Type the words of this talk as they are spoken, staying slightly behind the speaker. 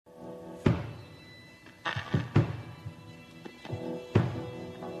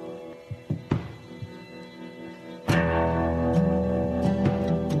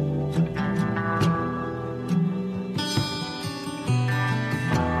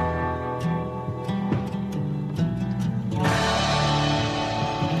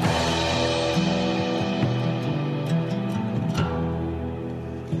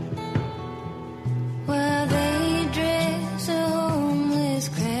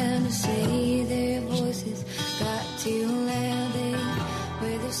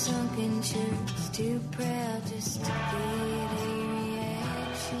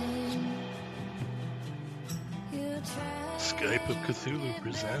Cthulhu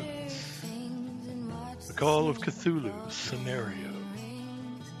presents The Call of Cthulhu scenario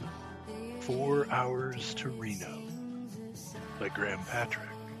 4 Hours to Reno by Graham Patrick.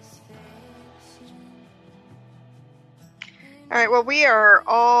 All right, well, we are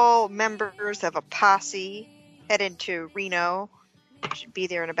all members of a posse heading to Reno. Should be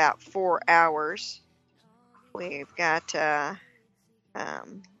there in about 4 hours. We've got a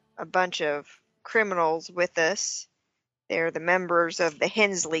bunch of criminals with us. They're the members of the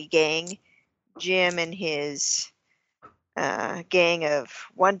Hensley gang. Jim and his gang of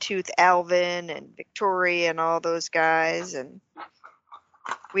One Tooth Alvin and Victoria and all those guys. And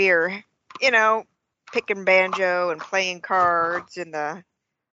we're, picking banjo and playing cards in the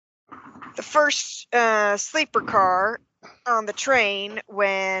first sleeper car on the train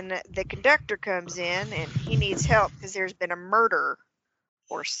when the conductor comes in and he needs help because there's been a murder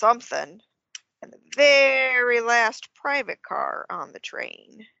or something in the very last private car on the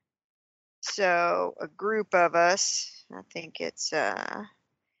train. So a group of us, I think it's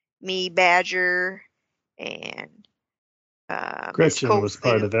me, Badger, and Gretchen was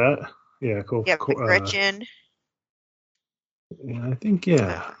part of that. Yeah, cool. Yeah, Gretchen. Yeah, I think,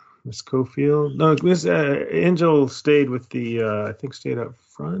 Miss Cofield. No, Miss Angel stayed with the, stayed up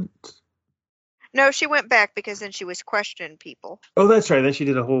front. No, she went back because then she was questioning people. Oh, that's right. Then she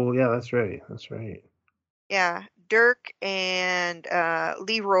did a whole, that's right. Yeah, Dirk and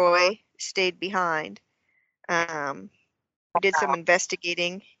Leroy stayed behind. We did some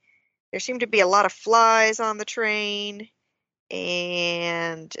investigating. There seemed to be a lot of flies on the train,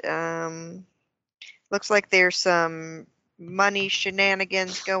 and looks like there's some money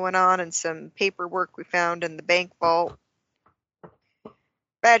shenanigans going on and some paperwork we found in the bank vault.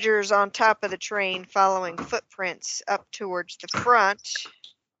 Badger's on top of the train following footprints up towards the front.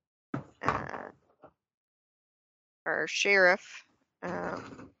 Our sheriff,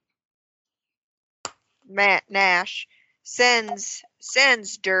 Matt Nash, sends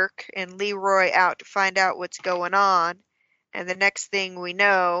Dirk and Leroy out to find out what's going on. And the next thing we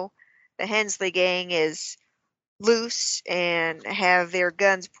know, the Hensley gang is loose and have their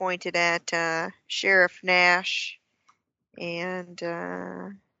guns pointed at Sheriff Nash. And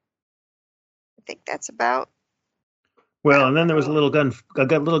I think that's about. Well, and then there was a little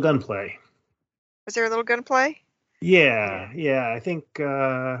gunplay. Was there a little gunplay? Yeah. I think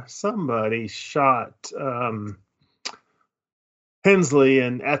somebody shot Hensley,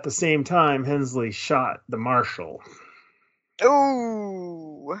 and at the same time, Hensley shot the marshal.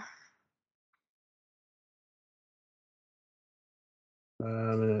 Oh.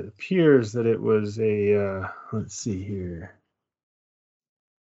 And it appears that it was a, let's see here.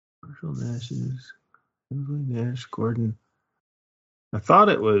 Marshall Nash's, Hensley, Nash, Gordon. I thought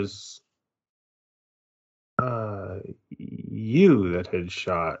it was you that had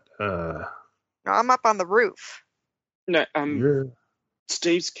shot. No, I'm up on the roof. No,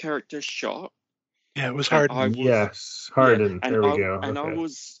 Steve's character shot. Yeah, it was Hardin. Yes, Hardin. Yeah, there we go. And okay.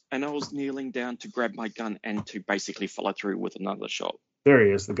 I was kneeling down to grab my gun and to basically follow through with another shot. There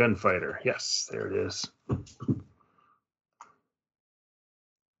he is, the gunfighter. Yes, there it is.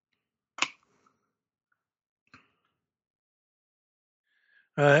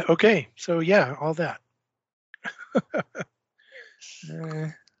 Okay, so yeah, all that.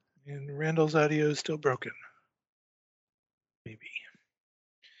 And Randall's audio is still broken. Maybe.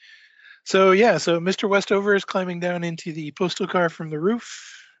 So Mr. Westover is climbing down into the postal car from the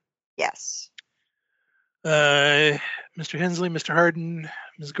roof. Yes. Mr. Hensley, Mr. Hardin,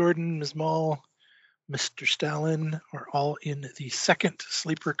 Ms. Gordon, Ms. Mall, Mr. Stalin are all in the second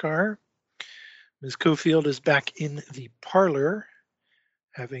sleeper car. Ms. Cofield is back in the parlor,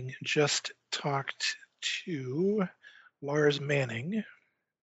 having just talked to Lars Manning.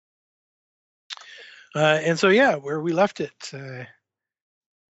 And so, where we left it, there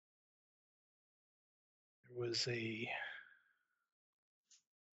was a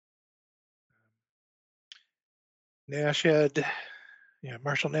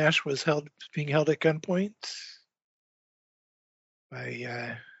Marshall Nash was being held at gunpoint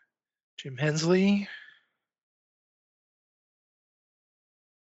by Jim Hensley.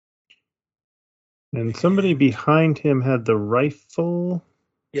 And somebody behind him had the rifle.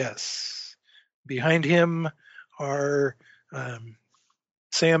 Yes. Behind him are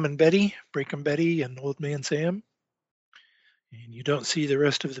Sam and Betty, Breakum Betty and Old Man Sam. And you don't see the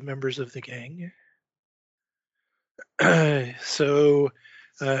rest of the members of the gang. So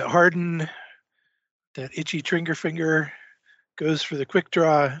Hardin, that itchy trigger finger, goes for the quick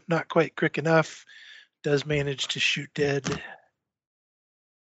draw, not quite quick enough, does manage to shoot dead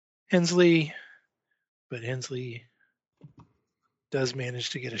Hensley, but Hensley does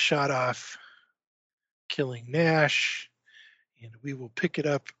manage to get a shot off, killing Nash. And we will pick it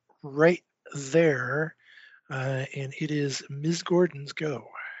up right there. And it is Ms. Gordon's go.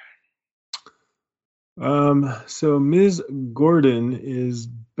 So Ms. Gordon is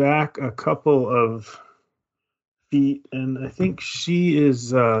back a couple of feet, and I think she is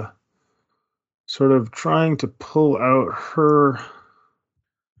sort of trying to pull out her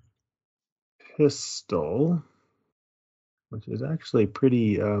pistol, which is actually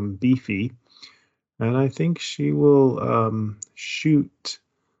pretty beefy, and I think she will shoot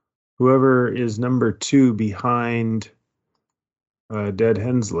whoever is number 2 behind Dead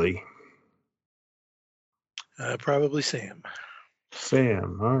Hensley. Probably Sam.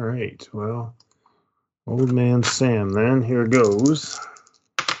 Sam. All right. Well, old man Sam then. Here goes.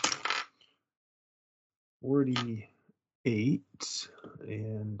 48.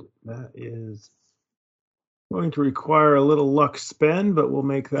 And that is going to require a little luck spend, but we'll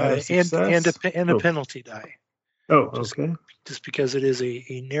make that a success. And a penalty die. Oh, okay. Just because it is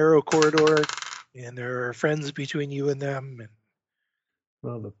a narrow corridor and there are friends between you and them. And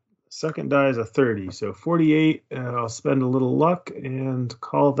Well, the second die is a 30, so 48. I'll spend a little luck and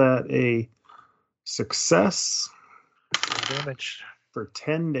call that a success damage. for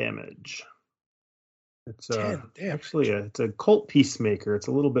 10 damage. It's 10 damage. Actually it's a Colt Peacemaker. It's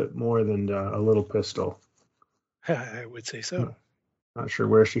a little bit more than a little pistol. I would say so. Not sure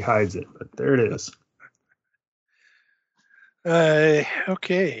where she hides it, but there it is.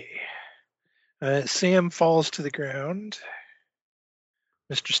 Okay. Sam falls to the ground.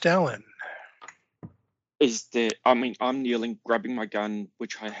 Mr. Stalin. I'm kneeling, grabbing my gun,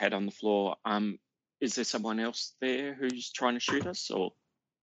 which I had on the floor. Is there someone else there who's trying to shoot us, or?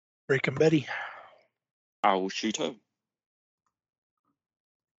 Breaking Betty. I will shoot her.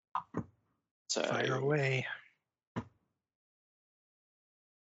 So, fire away.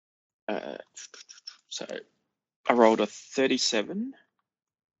 So I rolled a 37,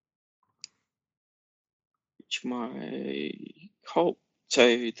 which my Colt.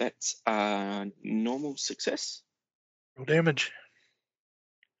 So that's a normal success. Roll damage.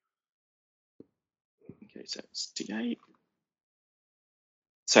 Okay, so it's D8.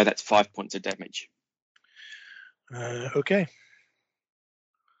 So that's 5 points of damage. Okay.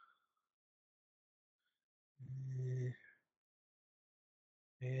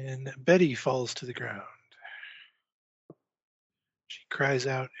 And Betty falls to the ground. She cries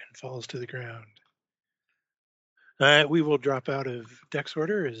out and falls to the ground. We will drop out of Dex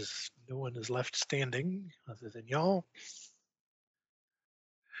order as no one is left standing other than y'all.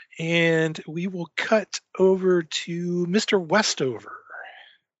 And we will cut over to Mr. Westover.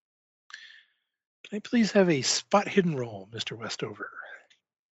 Can I please have a spot hidden roll, Mr. Westover?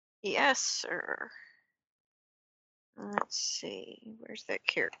 Yes, sir. Let's see. Where's that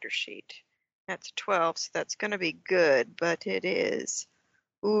character sheet? That's 12, so that's going to be good, but it is.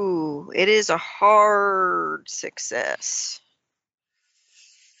 Ooh, it is a hard success.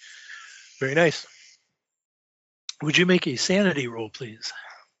 Very nice. Would you make a sanity roll, please?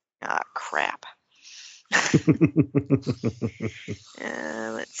 Ah, crap.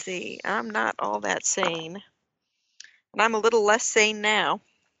 Let's see. I'm not all that sane. And I'm a little less sane now.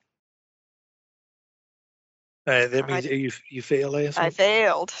 That means you fail, I assume? I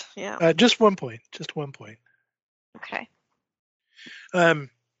failed, yeah. Just 1 point. Just 1 point. Okay.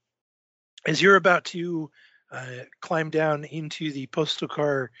 As you're about to climb down into the postal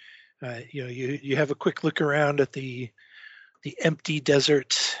car, you have a quick look around at the empty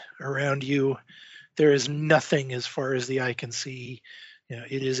desert around you. There is nothing as far as the eye can see.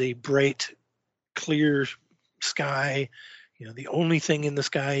 It is a bright, clear sky. The only thing in the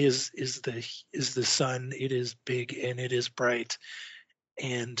sky is the sun. It is big and it is bright,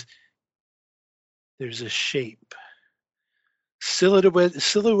 and there's a shape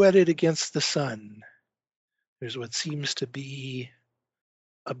silhouetted against the sun. There's what seems to be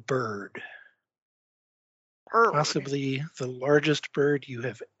a bird. Possibly the largest bird you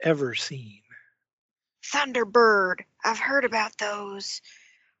have ever seen. Thunderbird. I've heard about those.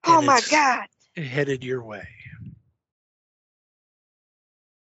 And oh my God. Headed your way.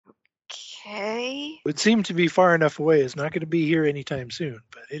 Okay. Would seem to be far enough away. It's not going to be here anytime soon,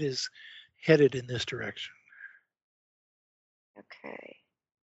 but it is headed in this direction. Okay.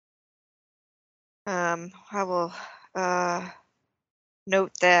 I will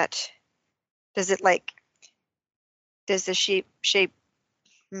note that. Does the shape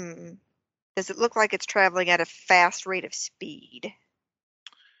does it look like it's traveling at a fast rate of speed?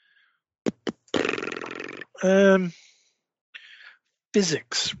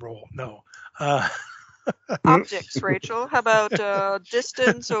 Physics roll. No. Objects, Rachel. How about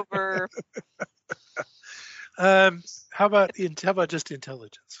distance over? How about just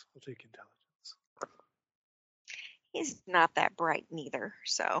intelligence? We'll take intelligence. He's not that bright neither,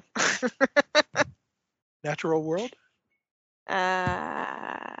 so. Natural world.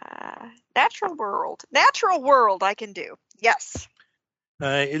 Natural world. Natural world I can do. Yes.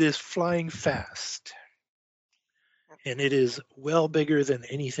 It is flying fast, and it is well bigger than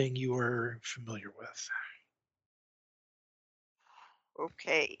anything you are familiar with.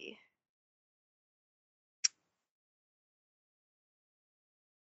 Okay.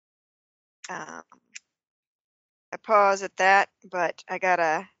 I pause at that, but I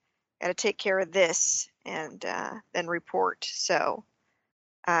gotta take care of this and then report. So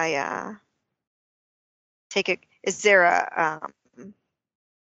I take a. Is there a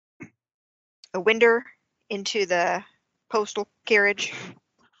window into the postal carriage?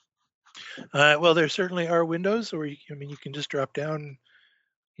 Well, there certainly are windows, or you can just drop down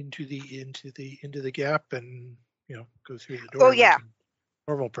into the gap and go through the door Oh like yeah, a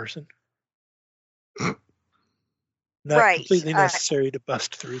normal person. Not right. completely necessary to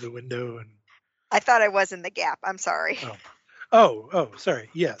bust through the window. And I thought I was in the gap. I'm sorry. oh,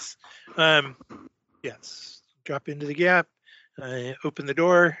 sorry. Yes, yes. Drop into the gap. Open the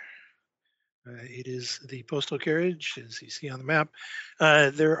door. It is the postal carriage, as you see on the map.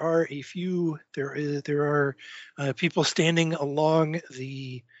 There are a few. There are people standing along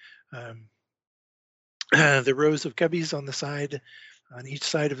um, the rows of cubbies on each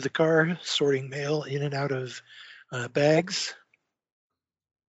side of the car, sorting mail in and out of bags.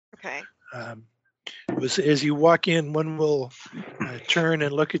 Okay. As you walk in, one will turn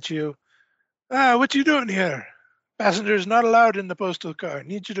and look at you. What you doing here? Passengers not allowed in the postal car.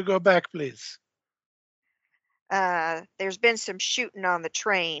 Need you to go back, please. There's been some shooting on the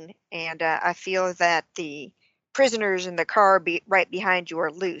train, and I feel that the prisoners in the car right behind you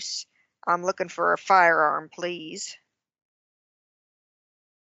are loose. I'm looking for a firearm, please.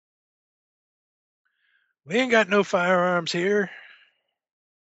 We ain't got no firearms here.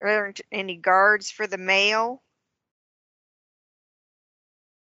 There aren't any guards for the mail?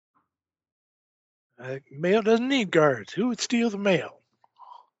 Mail doesn't need guards. Who would steal the mail?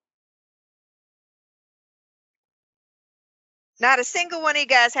 Not a single one of you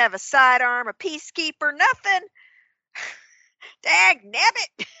guys have a sidearm, a peacekeeper, nothing. Dag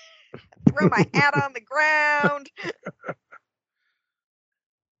nabbit! Throw my hat on the ground.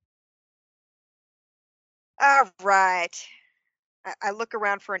 All right. I look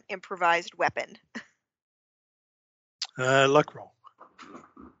around for an improvised weapon. Luck roll.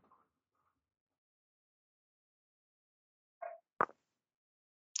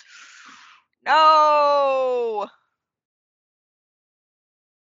 No!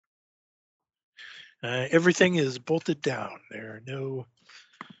 Everything is bolted down. There are no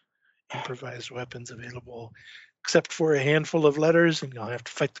improvised weapons available except for a handful of letters, and you'll have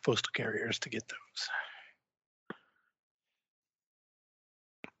to fight the postal carriers to get those.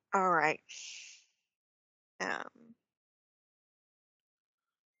 All right. Um,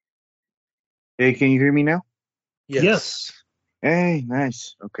 Hey, can you hear me now? Yes. Hey,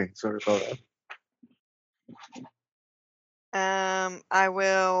 nice. Okay, sorry about that. I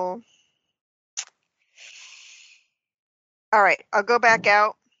will. All right, I'll go back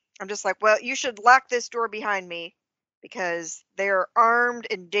out. I'm just like, well, you should lock this door behind me because they're armed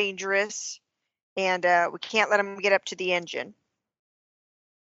and dangerous, and we can't let them get up to the engine.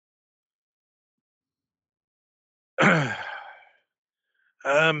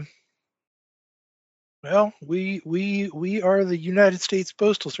 Well, we are the United States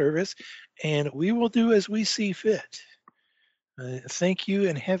Postal Service, and we will do as we see fit. Thank you,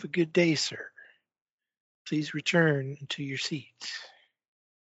 and have a good day, sir. Please return to your seat.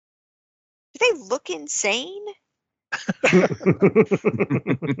 Do they look insane?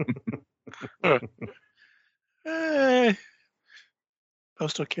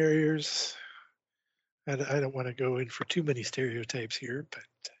 Postal carriers. I don't want to go in for too many stereotypes here, but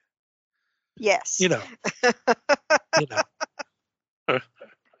Yes. you know.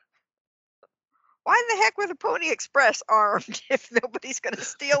 Why the heck were the Pony Express armed if nobody's going to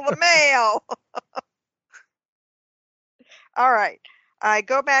steal the mail? All right. I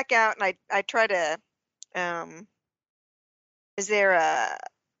go back out and I try to. Is there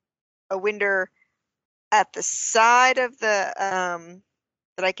a window at the side of the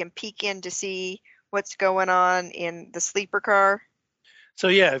that I can peek in to see what's going on in the sleeper car? So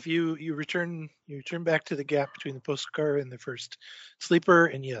yeah, if you return back to the gap between the postal car and the first sleeper,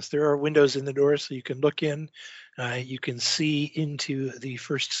 and yes, there are windows in the door, so you can look in. You can see into the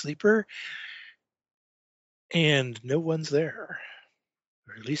first sleeper. And no one's there.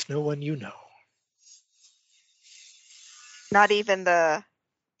 Or at least no one you know. Not even the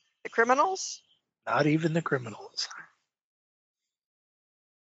criminals? Not even the criminals.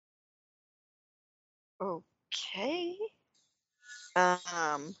 Okay.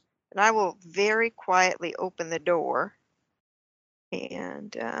 And I will very quietly open the door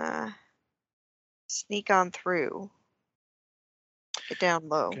and sneak on through. Get down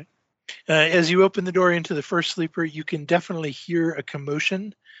low. Okay. As you open the door into the first sleeper, you can definitely hear a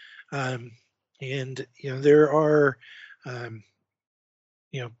commotion. And there are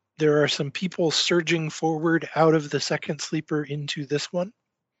there are some people surging forward out of the second sleeper into this one.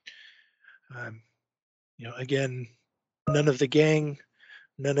 Again, none of the gang,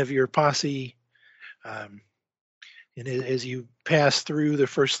 none of your posse. And as you pass through the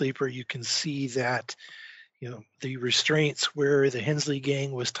first sleeper, you can see that the restraints where the Hensley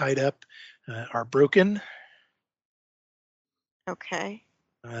gang was tied up are broken. Okay.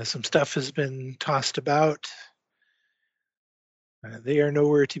 Some stuff has been tossed about. They are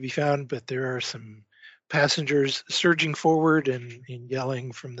nowhere to be found, but there are some passengers surging forward and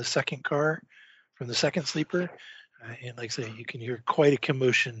yelling from the second car, from the second sleeper. And like I say, you can hear quite a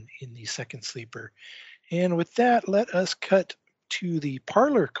commotion in the second sleeper. And with that, let us cut to the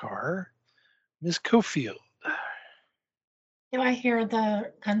parlor car. Ms. Cofield. Do I hear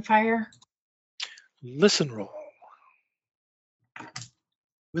the gunfire? Listen roll.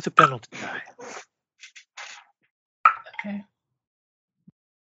 With a penalty die. Okay.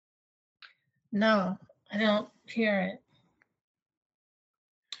 No, I don't hear it.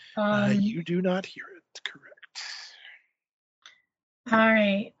 You do not hear it, correct. All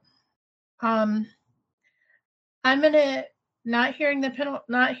right. I'm gonna not hearing the penalty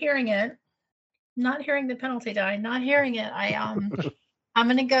die, not hearing it. I'm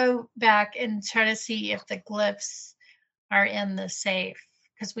gonna go back and try to see if the glyphs are in the safe,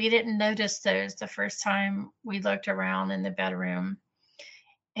 because we didn't notice those the first time we looked around in the bedroom.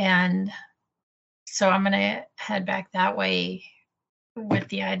 And so I'm gonna head back that way with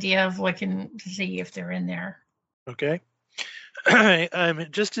the idea of looking to see if they're in there. Okay.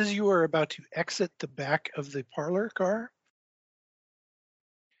 Just as you are about to exit the back of the parlor car,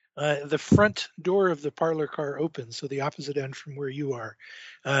 the front door of the parlor car opens, so the opposite end from where you are.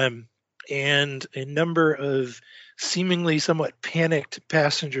 And a number of seemingly somewhat panicked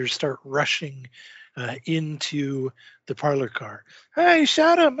passengers start rushing into the parlor car. Hey,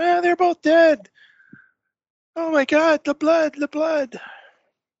 shot them! They're both dead! Oh my God, the blood, the blood!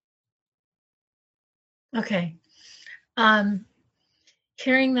 Okay.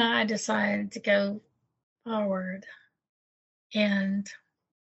 Hearing that, I decided to go forward. And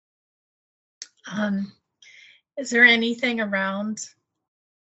is there anything around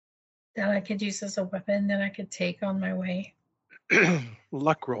that I could use as a weapon that I could take on my way?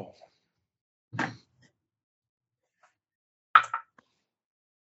 Luck roll.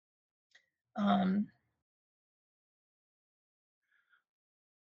 How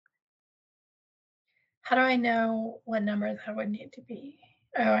do I know what number that would need to be?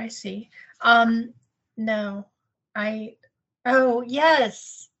 Oh, I see. No, oh,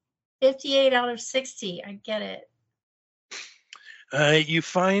 yes. 58 out of 60. I get it. You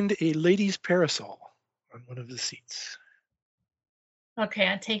find a lady's parasol on one of the seats. Okay,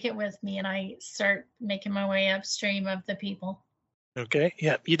 I take it with me and I start making my way upstream of the people. Okay,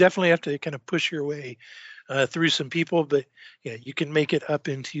 yeah, you definitely have to kind of push your way through some people, but yeah, you can make it up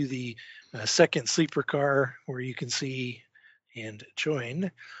into the second sleeper car where you can see and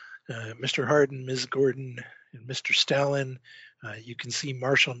join Mr. Harden, Ms. Gordon, and Mr. Stalin. You can see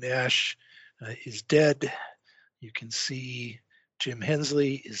Marshall Nash is dead. You can see Jim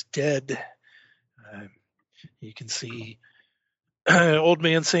Hensley is dead. You can see Old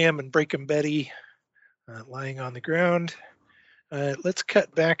Man Sam and Breakin' Betty lying on the ground. Let's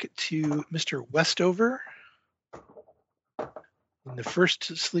cut back to Mr. Westover in the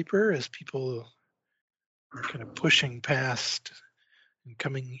first sleeper as people are kind of pushing past and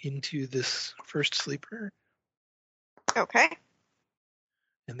coming into this first sleeper. Okay.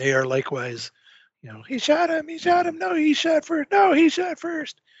 And they are likewise, he shot him, no, he shot first, no, he shot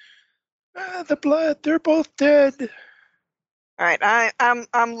first. The blood, they're both dead. All right,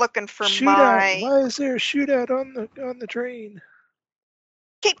 I'm looking for Shootout. Why is there a shootout on the train?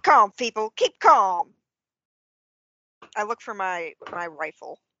 Keep calm, people. Keep calm. I look for my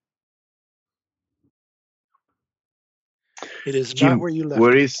rifle. It is Jim, not where you left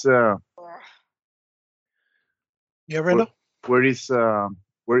where it. is Yeah, Reno? where is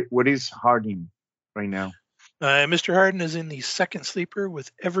Harding right now? Mr. Harden is in the second sleeper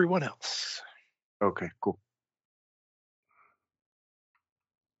with everyone else. Okay, cool.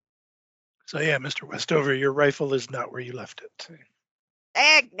 So yeah, Mr. Westover, your rifle is not where you left it.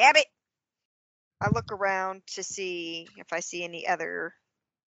 Dag nabbit! I look around to see if I see any other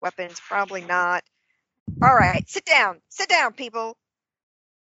weapons. Probably not. All right, sit down. Sit down, people.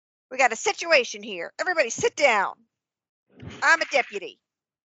 We got a situation here. Everybody sit down. I'm a deputy.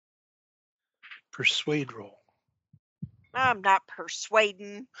 Persuade roll. I'm not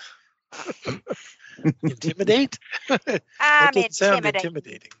persuading. Intimidate? That I'm doesn't sound intimidating.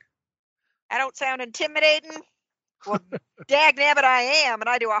 intimidating. I don't sound intimidating? Well, dag nabbit, I am, and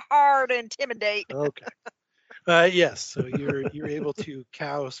I do a hard intimidate. Okay. Yes, so you're able to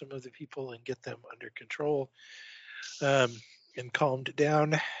cow some of the people and get them under control, and calmed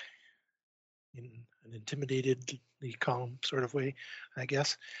down in an intimidatedly calm sort of way, I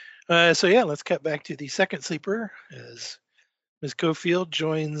guess. So yeah, let's cut back to the second sleeper as Ms. Cofield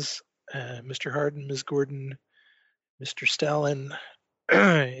joins Mr. Harden, Ms. Gordon, Mr. Stalin,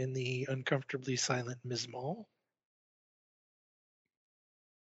 in the uncomfortably silent Ms. Mall.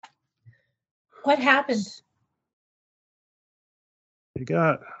 What happened? He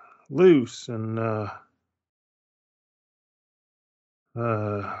got loose and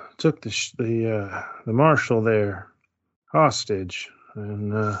took the marshal there hostage,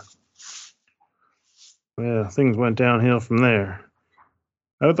 and well, things went downhill from there.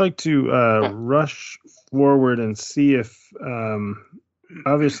 I would like to rush forward and see if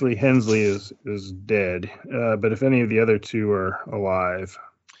obviously Hensley is dead, but if any of the other two are alive.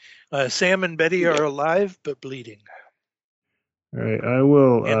 Sam and Betty are alive but bleeding. All right, I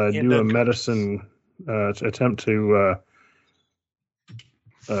will And do a unconscious. medicine attempt to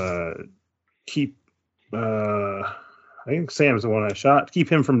keep. I think Sam's the one I shot. Keep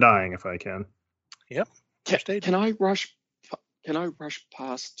him from dying if I can. Yep. First aid. Can I rush? Can I rush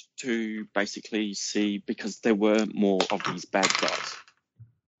past to basically see, because there were more of these bad guys?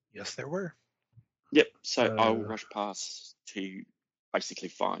 Yes, there were. Yep. So I'll rush past to basically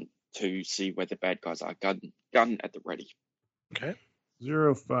to see where the bad guys are. Gun at the ready. Okay.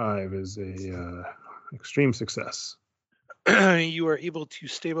 05 is a extreme success. You are able to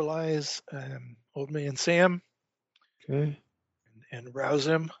stabilize Old Man Sam. Okay. And rouse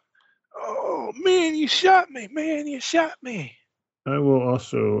him. Oh, man, you shot me. Man, you shot me. I will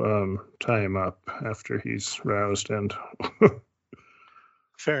also tie him up after he's roused and.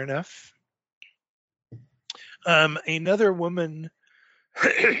 Fair enough. Another woman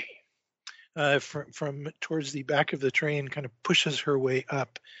from towards the back of the train kind of pushes her way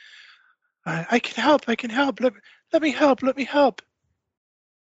up. I can help. I can help. Let me help. Let me help.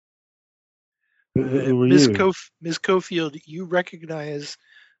 Who were Ms. you? Ms. Cofield, you recognize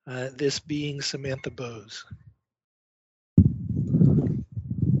this being Samantha Bowes.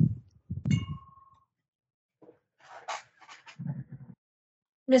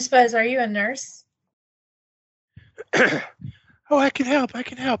 Miss Buzz, are you a nurse? Oh, I can help. I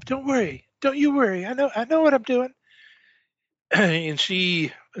can help. Don't worry. Don't you worry. I know what I'm doing. And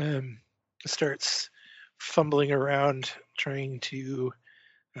she starts fumbling around trying to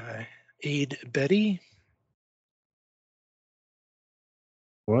aid Betty.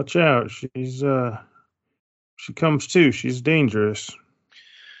 Watch out. She comes too. She's dangerous.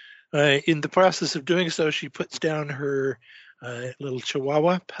 In the process of doing so, she puts down her little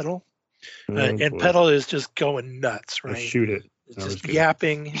Chihuahua, Petal. And Petal is just going nuts, right? Just shoot it. It's just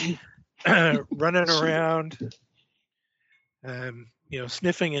yapping, running around,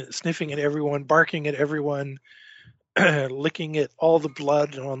 sniffing at everyone, barking at everyone, licking at all the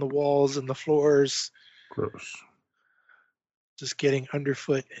blood on the walls and the floors. Gross. Just getting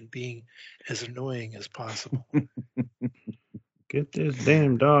underfoot and being as annoying as possible. Get this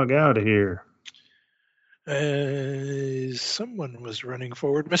damn dog out of here. Someone was running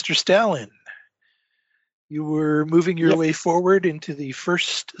forward. Mr. Stalin, you were moving your way forward into the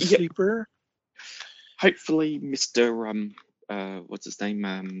first sleeper. Hopefully, Mr. What's his name?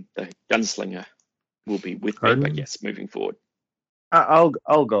 The gunslinger will be with Harden? me. But yes, moving forward. I'll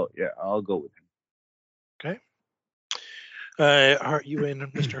go. Yeah, I'll go with him. Okay. You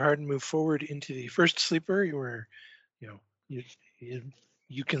and Mr. Harden move forward into the first sleeper. You were,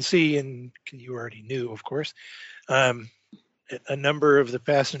 you can see, and you already knew, of course, a number of the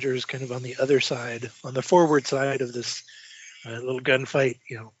passengers kind of on the other side, on the forward side of this little gunfight,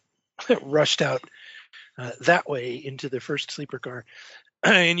 rushed out that way into the first sleeper car.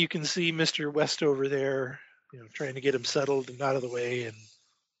 And you can see Mr. Westover there, trying to get him settled and out of the way and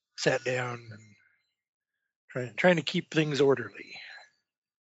sat down and trying to keep things orderly.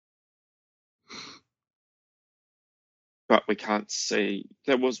 But we can't see.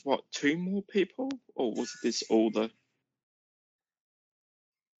 There was two more people, or was this all the?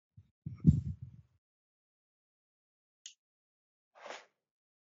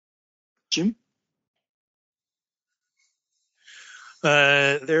 Jim?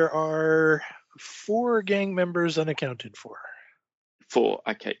 There are 4 gang members unaccounted for. 4.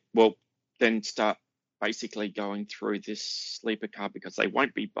 Okay. Well, then start basically going through this sleeper car because they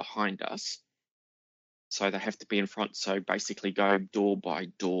won't be behind us. So they have to be in front. So basically go door by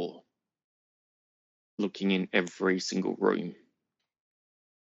door, looking in every single room.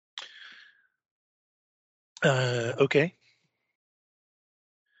 Okay.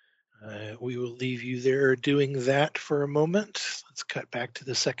 We will leave you there doing that for a moment. Let's cut back to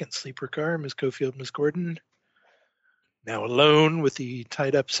the second sleeper car. Ms. Cofield, Ms. Gordon. Now alone with the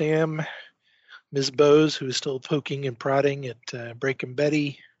tied up Sam. Ms. Bowes, who is still poking and prodding at Breaking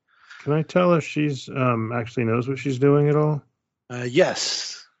Betty. Can I tell if she's actually knows what she's doing at all?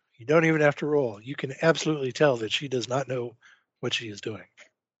 Yes. You don't even have to roll. You can absolutely tell that she does not know what she is doing.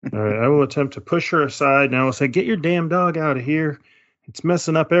 All right, I will attempt to push her aside, and I will say, "Get your damn dog out of here. It's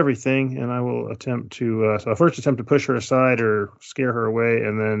messing up everything." And I will attempt to, so I'll first attempt to push her aside or scare her away,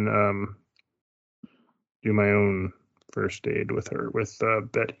 and then do my own first aid with her, with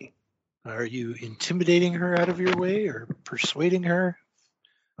Betty. Are you intimidating her out of your way or persuading her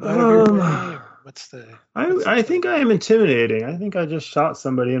out of your way? Or what's the I think I am intimidating. I think I just shot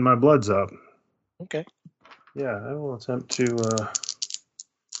somebody and my blood's up. Okay. Yeah, I will attempt to.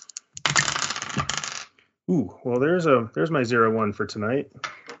 Well, there's my 0-1 for tonight.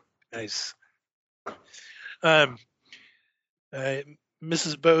 Nice. Mrs.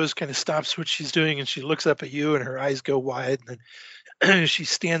 Bowes kind of stops what she's doing and she looks up at you and her eyes go wide and then she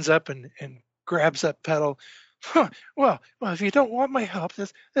stands up and grabs that pedal. Well, if you don't want my help,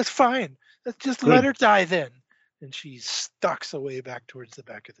 that's fine. Let's just let her die then. And she stalks away back towards the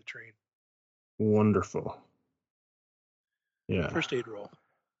back of the train. Wonderful. Yeah. First aid roll.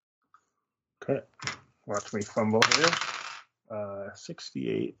 Okay. Watch me fumble here.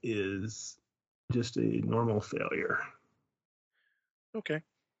 68 is just a normal failure. Okay.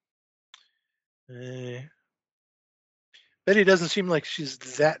 Betty doesn't seem like she's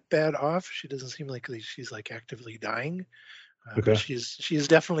that bad off. She doesn't seem like she's like actively dying. Okay. But she is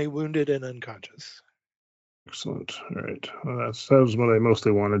definitely wounded and unconscious. Excellent. All right. Well, that was what I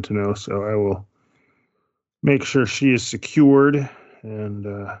mostly wanted to know. So I will make sure she is secured and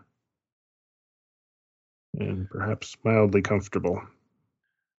perhaps mildly comfortable.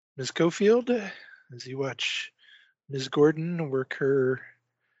 Ms. Cofield, as you watch Ms. Gordon work her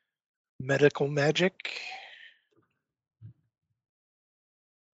medical magic.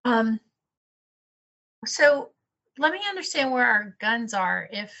 So let me understand where our guns are.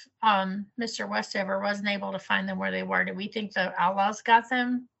 If Mr. Westover wasn't able to find them where they were, do we think the outlaws got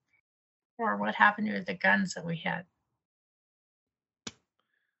them? Or what happened to the guns that we had?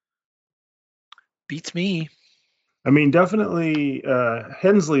 Beats me. I mean, definitely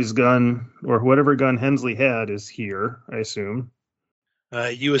Hensley's gun, or whatever gun Hensley had, is here, I assume.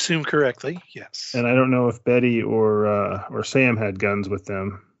 You assume correctly, yes. And I don't know if Betty or Sam had guns with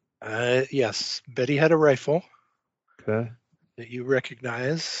them. Yes, Betty had a rifle. Okay. That you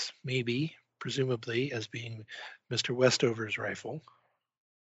recognize, maybe, presumably, as being Mr. Westover's rifle.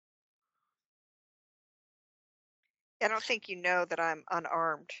 I don't think you know that I'm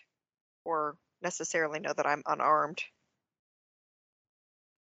unarmed, or necessarily know that I'm unarmed.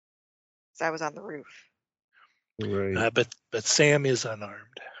 Because I was on the roof. Right. But Sam is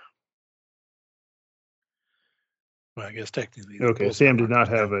unarmed. Well, I guess technically. Okay, Sam did not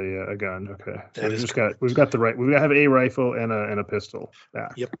have a gun. Okay, so we've got a rifle and a pistol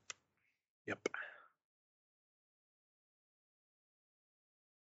back. Yep.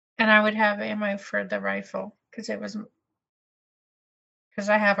 And I would have ammo for the rifle because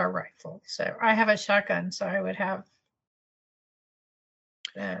I have a rifle. So I have a shotgun, so I would have.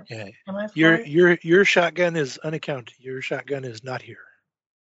 Your shotgun is unaccounted. Your shotgun is not here.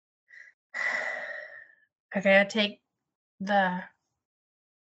 Okay, I take the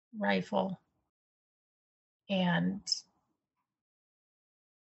rifle and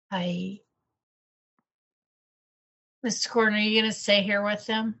Mr. Gordon, are you going to stay here with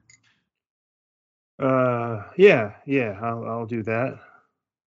them? Yeah, I'll do that.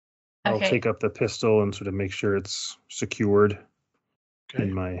 I'll Okay. take up the pistol and sort of make sure it's secured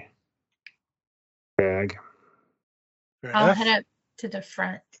in my bag. I'll head up to the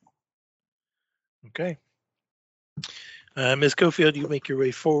front. Okay. Ms. Cofield, you make your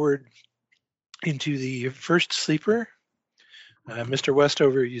way forward into the first sleeper. Mr.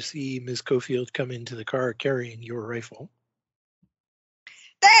 Westover, you see Ms. Cofield come into the car carrying your rifle.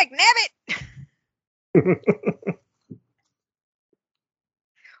 Dagnabbit!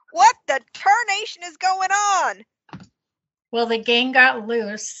 What the tarnation is going on? Well, the gang got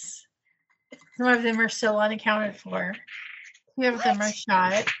loose, Some of them are still unaccounted for. 2 of them are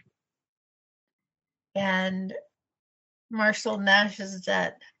shot. And Marshall Nash is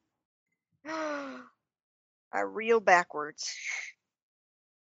dead. I reel backwards.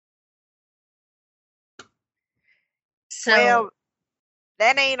 So Well,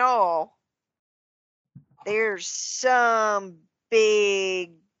 that ain't all. There's some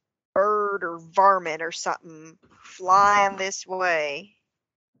big bird or varmint or something flying this way.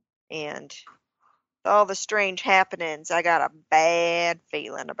 And with all the strange happenings, I got a bad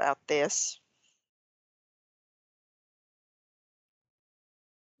feeling about this.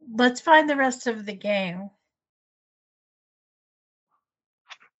 let's find the rest of the gang.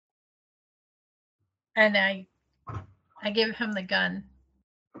 And I give him the gun.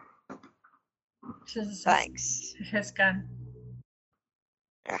 This is Thanks. his gun.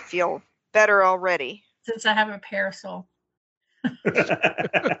 I feel better already. Since I have a parasol.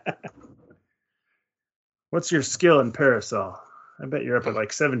 What's your skill in parasol? I bet you're up at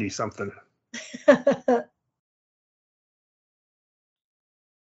like 70 something.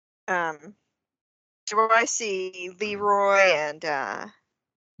 Do I see Leroy and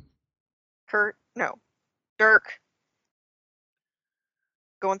Kurt? No, Dirk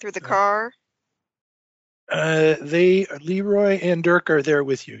going through the car? Leroy and Dirk are there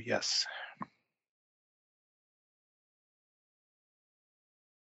with you. Yes.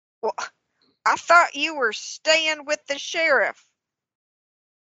 Well, I thought you were staying with the sheriff.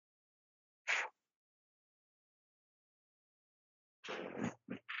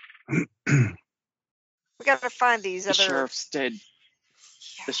 We gotta find these The other. sheriff's dead.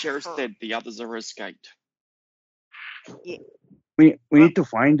 The sheriff's dead. The others are escaped. We need to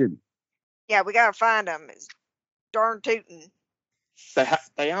find him. Yeah, we gotta find them. It's darn tootin'.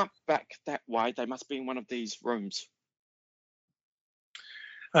 They aren't back that way. They must be in one of these rooms.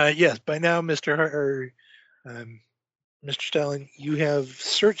 Yes. By now, Mr. Stalin, you have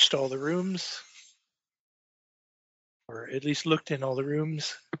searched all the rooms, or at least looked in all the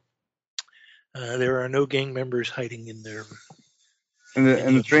rooms. There are no gang members hiding in there.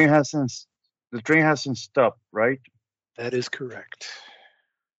 And the train hasn't stopped, right? That is correct.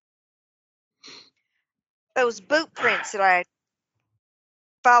 Those boot prints that I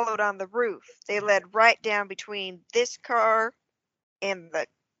followed on the roof, they led right down between this car and the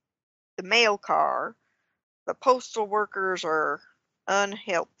mail car. The postal workers are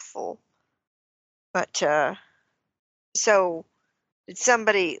unhelpful. But, so, did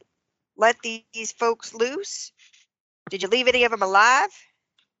somebody let these folks loose? Did you leave any of them alive?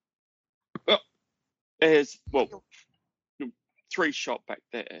 There's 3 shot back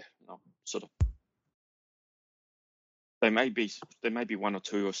there. Sort of. There may be 1 or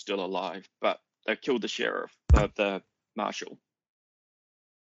 2 who are still alive, but they killed the sheriff, the marshal.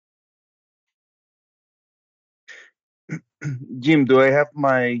 Jim, do I have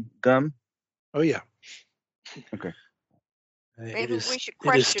my gun? Oh yeah. Okay. Maybe we should It is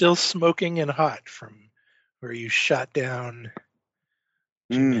question still them. smoking and hot from where you shot down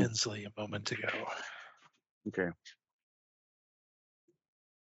Jim Hensley a moment ago. Okay.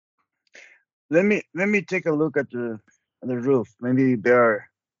 Let me take a look at the roof. Maybe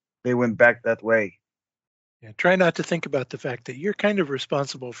they went back that way. Yeah, try not to think about the fact that you're kind of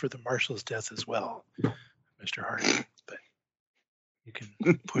responsible for the marshal's death as well, Mr. Hardin, but you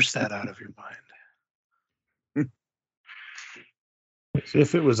can push that out of your mind. As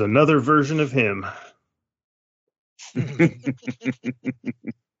if it was another version of him. A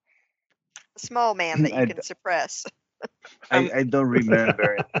small man that you can suppress. I don't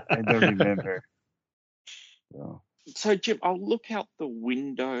remember. I don't remember. So, Jim, I'll look out the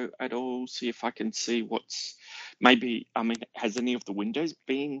window at all, see if I can see what's has any of the windows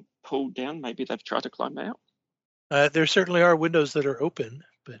been pulled down? Maybe they've tried to climb out. There certainly are windows that are open,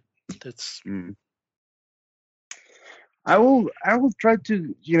 but that's. I will try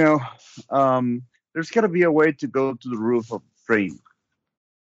to, there's got to be a way to go to the roof of the train.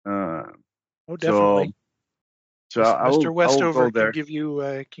 Definitely. So Mr. Westover can give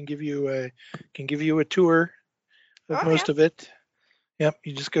you a tour of most of it. Yep,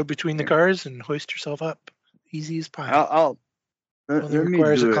 you just go between the cars and hoist yourself up, easy as pie. Let me do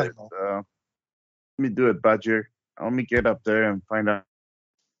it. Let me do it, Badger. Let me get up there and find out.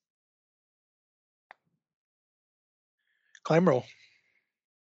 Climb roll.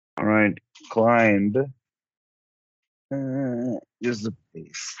 All right, climbed. Just the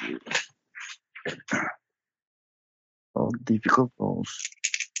pace. All difficult rolls.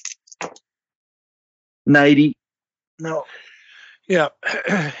 90. No. Yeah.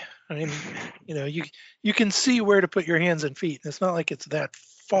 I mean, you can see where to put your hands and feet. It's not like it's that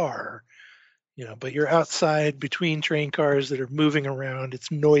far. but you're outside between train cars that are moving around.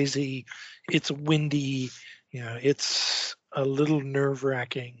 It's noisy, it's windy, it's a little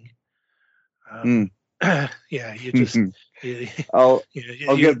nerve-wracking. Mm. Yeah, you just you, I'll you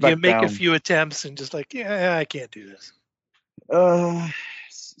get you back make a down. few attempts and just like, yeah, I can't do this.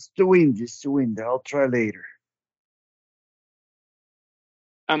 It's the wind. It's the wind. I'll try later.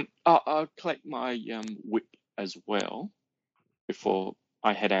 I'll collect my whip as well before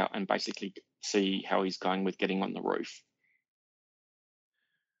I head out and basically see how he's going with getting on the roof.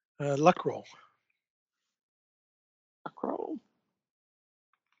 Luck roll. Luck roll.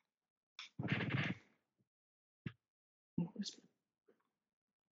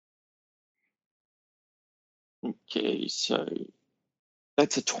 Okay, so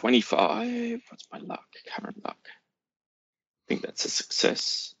that's a 25. What's my luck? Current luck. I think that's a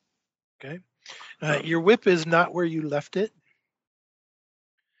success. Okay. Your whip is not where you left it.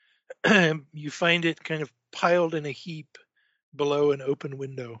 You find it kind of piled in a heap below an open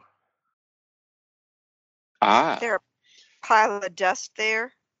window. Ah, Is there a pile of dust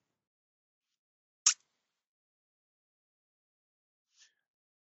there?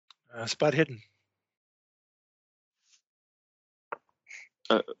 Spot hidden.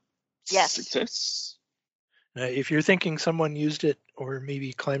 Yes. Success. If you're thinking someone used it or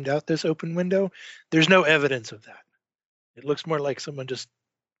maybe climbed out this open window, there's no evidence of that. It looks more like someone just,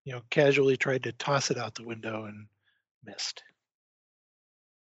 casually tried to toss it out the window and missed.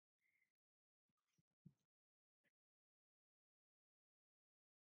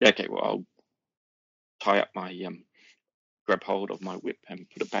 Okay, well, I'll tie up my grab hold of my whip and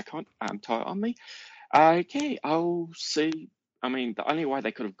put it back on, tie it on me. Okay, I'll see. I mean, the only way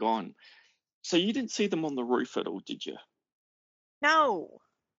they could have gone. So you didn't see them on the roof at all, did you? No.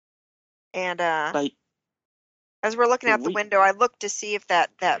 And They, as we're looking well, out the window, I look to see if that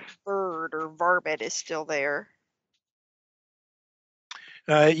bird or varmint is still there.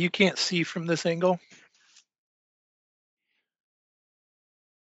 You can't see from this angle.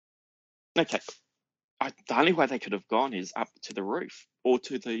 okay. The only way they could have gone is up to the roof or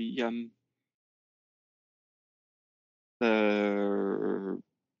to the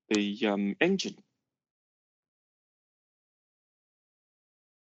engine.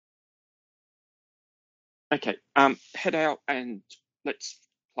 Okay, head out and let's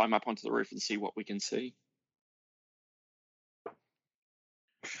climb up onto the roof and see what we can see.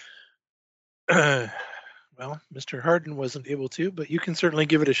 Well, Mr. Harden wasn't able to, but you can certainly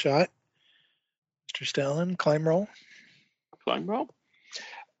give it a shot. Mr. Stalin, climb roll. Climb roll.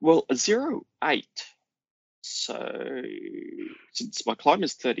 Well, a 0.8. So since my climb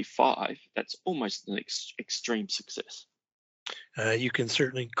is 35, that's almost an extreme success. You can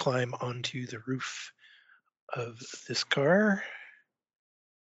certainly climb onto the roof of this car.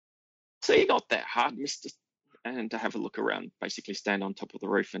 See, not that hard, Mister. And to have a look around, basically stand on top of the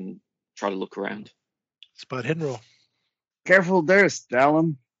roof and try to look around. Spot hidden roll. Careful there,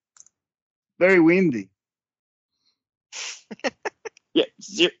 Stalin. Very windy. Yeah,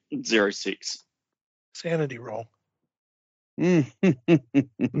 0.6. Sanity roll. Lucky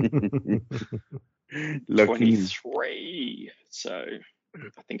me. 23. So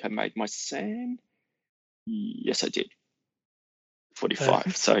I think I made my sand. Yes, I did.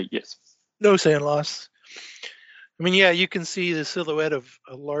 45. So yes. No sand loss. I mean, yeah, you can see the silhouette of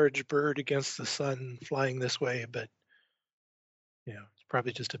a large bird against the sun flying this way, but it's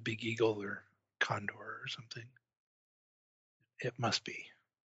probably just a big eagle or condor or something. It must be.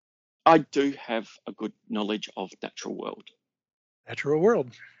 I do have a good knowledge of natural world. Natural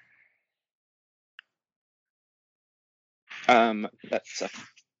world. That's a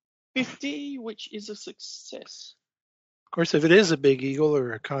 50, which is a success. Of course, if it is a big eagle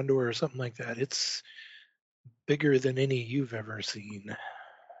or a condor or something like that, it's bigger than any you've ever seen.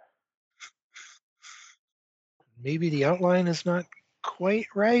 Maybe the outline is not quite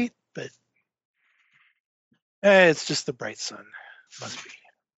right, but it's just the bright sun. Must be.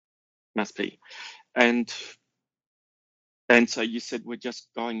 Must be. And so you said we're just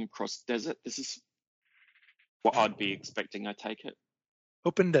going across desert. This is what I'd be expecting, I take it.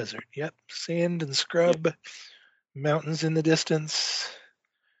 Open desert. Yep. Sand and scrub, Yep. mountains in the distance,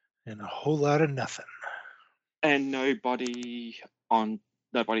 and a whole lot of nothing. And nobody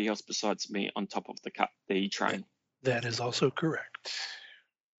else besides me on top of the train. That is also correct.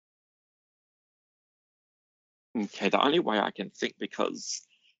 Okay, the only way I can think, because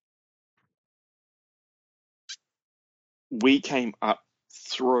we came up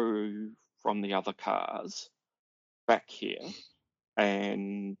through from the other cars back here,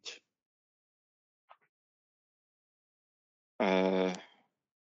 and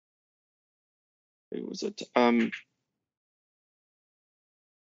Who was it? Uh,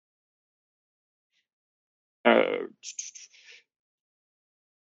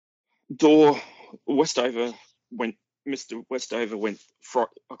 Door Westover went. Mr. Westover went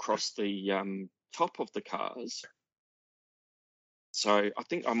across the top of the cars. So I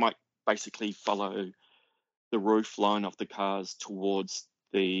think I might basically follow the roof line of the cars towards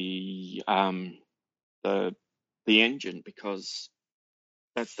the engine, because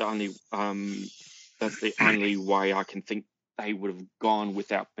that's the only way I can think they would have gone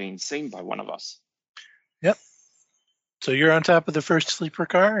without being seen by one of us. Yep. So you're on top of the first sleeper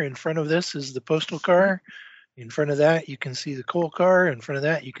car. In front of this is the postal car. In front of that, you can see the coal car. In front of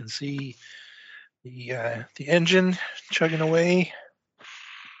that, you can see the engine chugging away,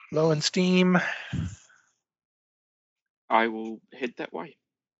 blowing steam. I will head that way.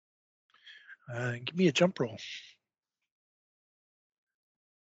 Give me a jump roll.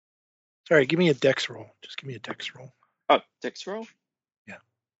 Sorry, give me a dex roll. Just give me a dex roll. Oh, dex roll? Yeah.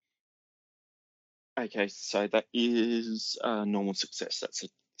 Okay, so that is a normal success. That's a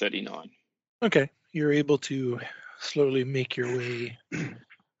 39. Okay, you're able to slowly make your way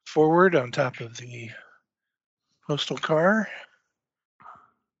forward on top of the postal car.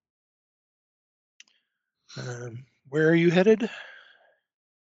 Where are you headed?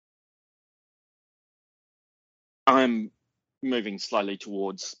 I'm moving slowly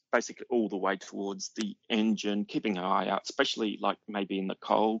towards, basically all the way towards the engine, keeping an eye out, especially like maybe in the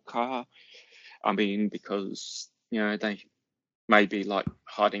coal car. I mean, because, they may be like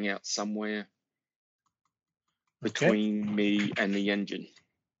hiding out somewhere Okay. between me and the engine.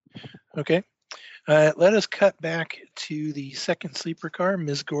 Okay. Let us cut back to the second sleeper car,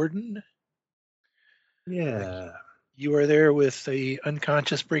 Ms. Gordon. Yeah. You are there with the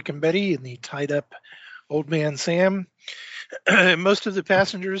unconscious Breaking Betty and the tied up old man Sam. Most of the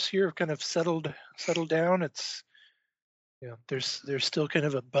passengers here have kind of settled down. It's there's still kind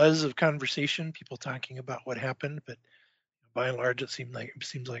of a buzz of conversation, people talking about what happened, but by and large, it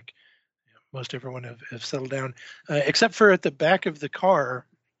seems like most everyone have settled down, except for at the back of the car,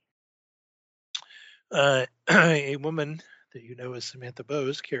 a woman that you know is Samantha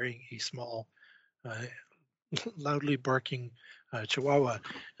Bowes carrying a small, uh, loudly barking chihuahua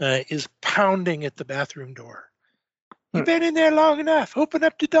is pounding at the bathroom door. You've been in there long enough. Open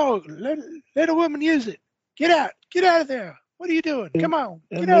up the door. Let a woman use it. Get out. Get out of there. What are you doing? Come on.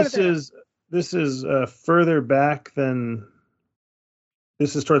 Get And out of there. this is further back than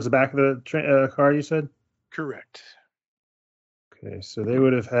this is towards the back of the car. You said. Correct. Okay, so they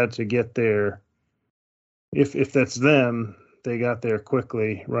would have had to get there. If that's them, they got there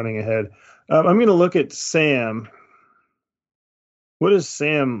quickly, running ahead. I'm going to look at Sam. What is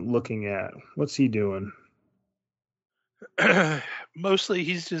Sam looking at? What's he doing? Mostly,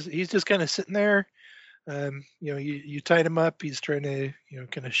 he's just kind of sitting there. You tied him up. He's trying to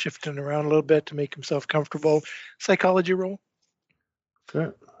kind of shifting around a little bit to make himself comfortable. Psychology roll.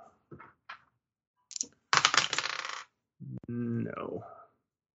 Okay. No.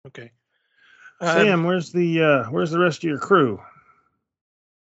 Okay. Sam, where's the rest of your crew?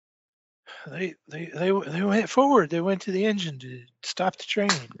 They went forward. They went to the engine to stop the train.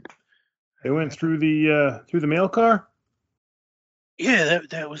 They went through the mail car. Yeah,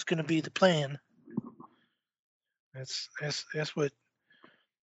 that was going to be the plan. That's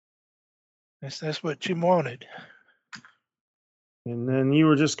what Jim wanted. And then you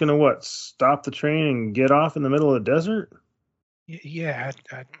were just gonna what? Stop the train and get off in the middle of the desert? Yeah,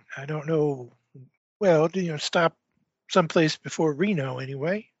 I don't know. Well, stop someplace before Reno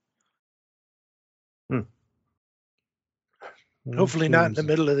anyway. Hopefully not in the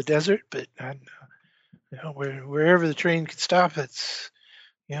middle of the desert, but wherever the train could stop, it's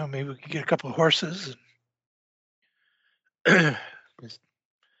maybe we could get a couple of horses and just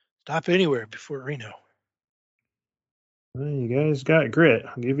stop anywhere before Reno. Well, you guys got grit.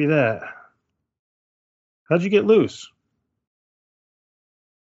 I'll give you that. How'd you get loose?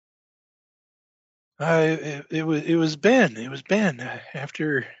 It was Ben. It was Ben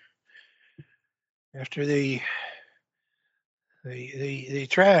after they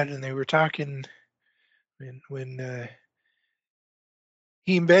tried and they were talking when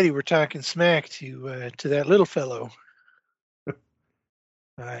he and Betty were talking smack to that little fellow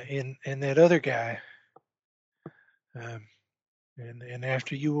and that other guy. And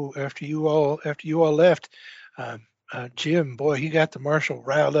after you all left, Jim, boy, he got the marshal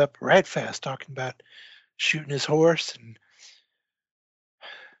riled up right fast, talking about shooting his horse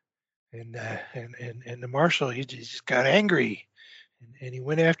and the marshal he just got angry and he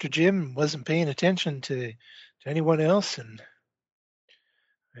went after Jim and wasn't paying attention to anyone else and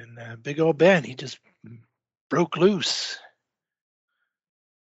And big old Ben, he just broke loose.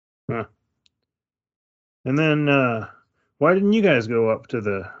 Huh. And then why didn't you guys go up to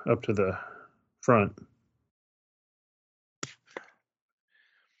the front?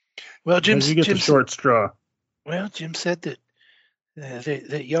 Well, How did you get the short straw? Well, Jim said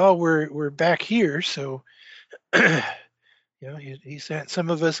that y'all were back here, so he sent some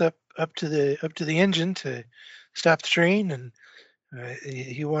of us up to the engine to stop the train, and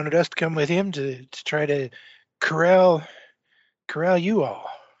he wanted us to come with him to try to corral you all.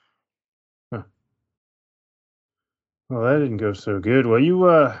 Huh. Well, that didn't go so good. Well,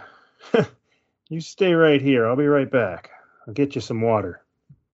 you you stay right here. I'll be right back. I'll get you some water.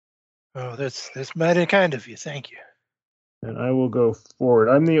 Oh, that's mighty kind of you. Thank you. And I will go forward.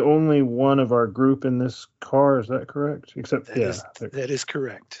 I'm the only one of our group in this car, is that correct? Except That is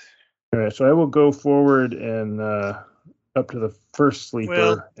correct. All right, so I will go forward and up to the first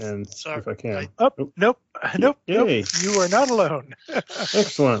sleeper, and sorry, if I can. Nope. Yay. You are not alone.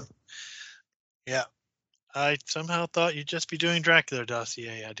 Excellent. Yeah. I somehow thought you'd just be doing Dracula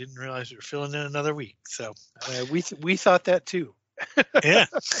dossier. I didn't realize you were filling in another week. So we thought that too. yeah.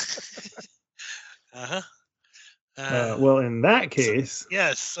 Uh-huh. Well, in that case,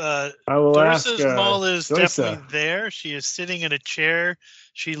 yes. I will Dorissa's ask Mall is Dorissa. definitely there. She is sitting in a chair.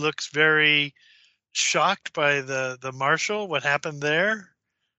 She looks very shocked by the marshal. What happened there?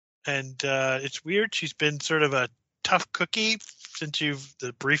 And it's weird. She's been sort of a tough cookie since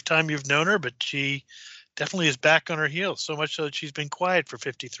the brief time you've known her, but she definitely is back on her heels. So much so that she's been quiet for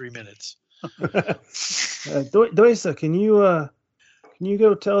 53 minutes. Dorissa, can you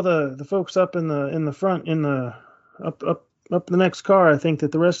go tell the folks up in the front up the next car? I think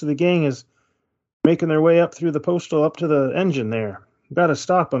that the rest of the gang is making their way up through the postal up to the engine there. Got to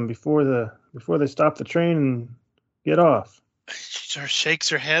stop them before they stop the train and get off. She sort of shakes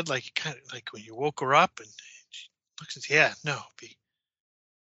her head like when you woke her up, and she looks at it'd be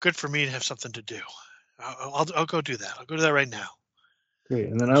good for me to have something to do. I'll go do that. I'll go do that right now. Great,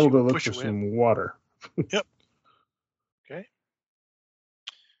 and then I will go look for some water. Yep. Okay.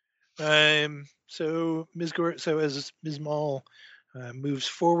 So as Ms. Mall moves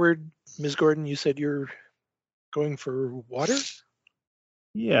forward, Ms. Gordon, you said you're going for water?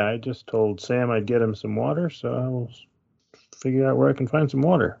 Yeah, I just told Sam I'd get him some water, so I will figure out where I can find some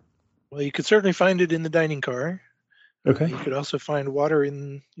water. Well, you could certainly find it in the dining car. Okay. You could also find water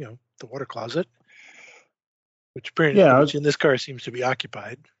in, the water closet, which apparently in this car seems to be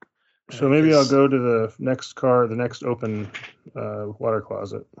occupied. So maybe I'll go to the next car, the next open water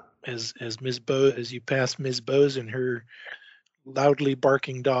closet. As you pass Ms. Bose and her loudly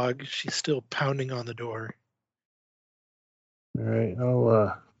barking dog, she's still pounding on the door. All right,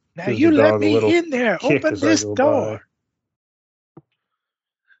 I'll now you let me in there. Open this door. By.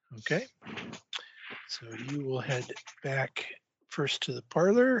 Okay. So you will head back first to the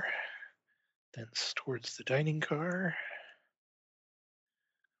parlor, then towards the dining car.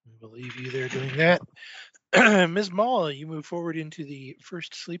 We will leave you there doing that. Ms. Mall, you move forward into the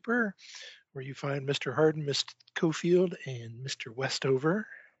first sleeper, where you find Mr. Harden, Mr. Cofield, and Mr. Westover.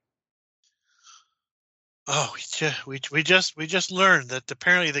 Oh, we just learned that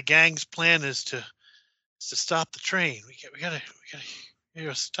apparently the gang's plan is to stop the train. We gotta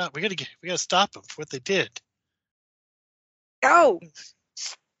stop. We gotta stop them for what they did. Oh,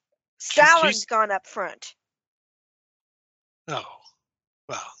 Stalin's gone up front. Oh,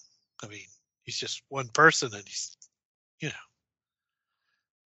 well, I mean, he's just one person, and he's,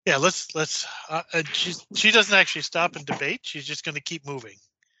 Yeah, let's. She doesn't actually stop and debate. She's just going to keep moving.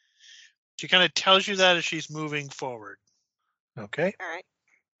 She kind of tells you that as she's moving forward. Okay. All right.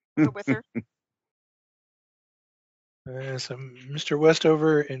 Go with her. So Mr.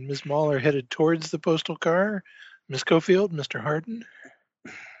 Westover and Ms. Mall are headed towards the postal car. Ms. Cofield, Mr. Harden.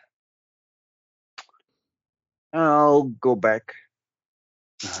 I'll go back.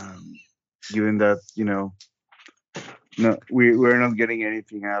 Given that, no, we're not getting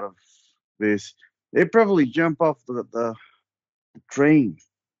anything out of this. They probably jump off the train.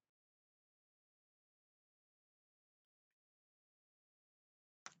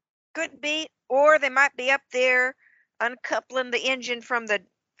 Could be, or they might be up there uncoupling the engine from the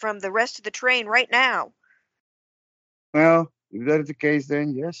rest of the train right now. Well, if that is the case,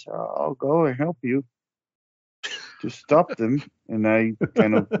 then yes, I'll go and help you to stop them. And I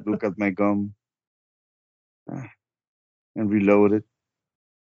kind of look at my gun and reload it.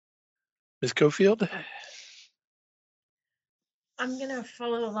 Ms. Cofield? I'm going to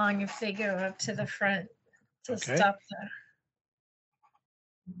follow along if they go up to the front to stop them.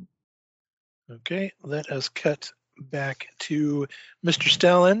 Okay, let us cut back to Mr.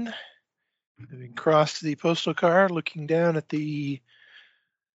 Stellan, having crossed the postal car, looking down at the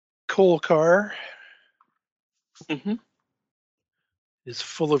coal car. Mm-hmm. Is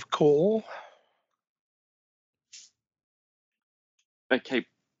full of coal. Okay,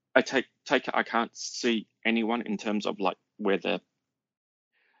 I take it I can't see anyone in terms of like where the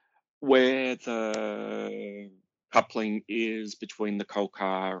coupling is between the coal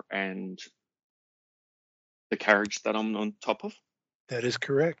car and the carriage that I'm on top of. That is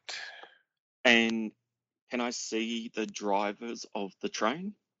correct. And can I see the drivers of the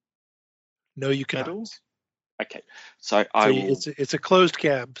train No, you at cannot. all? Okay, so I will. It's a closed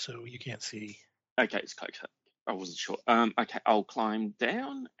cab, so you can't see. Okay, it's close. I wasn't sure. Okay, I'll climb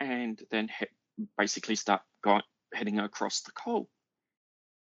down and then basically start heading across the coal.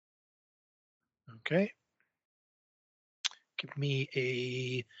 Okay. Give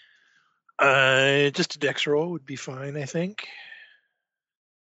me just a dex roll would be fine, I think.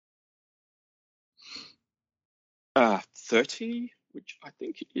 30, which I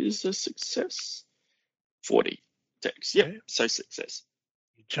think is a success. 40 dex. Yep, Okay. so success.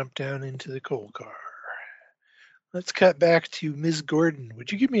 You jump down into the coal car. Let's cut back to Ms. Gordon.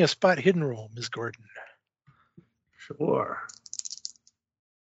 Would you give me a spot hidden roll, Ms. Gordon? Sure.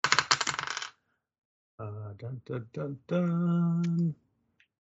 Dun, dun, dun, dun.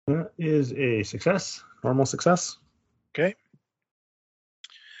 That is a success. Normal success. Okay.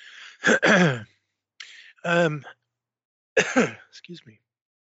 Excuse me.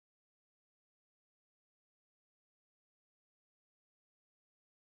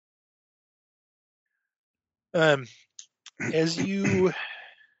 As you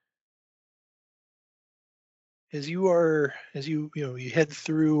head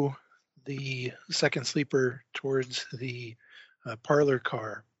through the second sleeper towards the parlor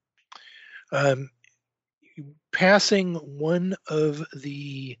car, passing one of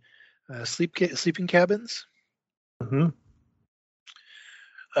the sleeping cabins. Mm-hmm.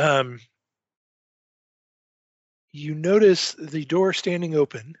 You notice the door standing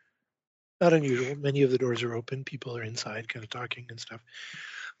open. Not unusual. Many of the doors are open. People are inside kind of talking and stuff.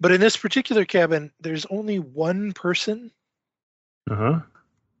 But in this particular cabin, there's only one person, Uh-huh.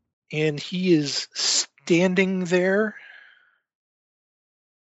 and he is standing there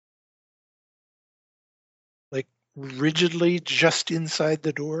like rigidly just inside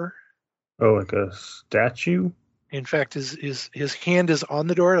the door. Oh, like a statue? In fact, his hand is on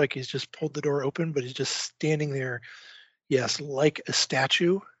the door, like he's just pulled the door open, but he's just standing there, yes, like a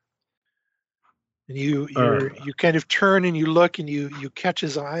statue. And you kind of turn and you look and you catch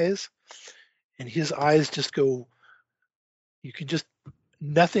his eyes, and his eyes just go. You can just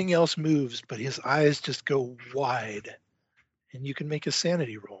nothing else moves, but his eyes just go wide, and you can make a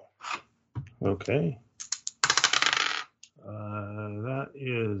sanity roll. Okay. That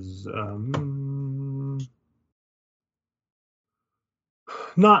is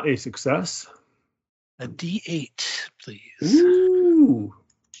not a success. A D8, please. Ooh,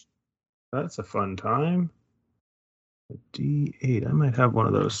 that's a fun time. A D8. I might have one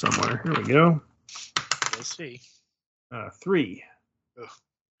of those somewhere. Here we go. We'll see. 3.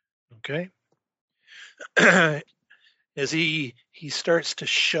 Okay. As he starts to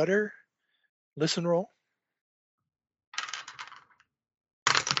shudder, listen roll.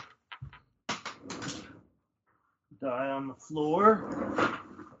 Die on the floor.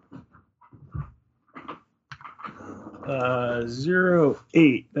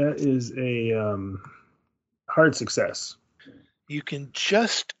 0.8. That is a hard success. You can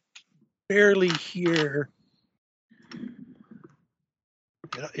just barely hear.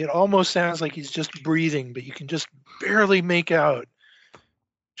 It almost sounds like he's just breathing, but you can just barely make out.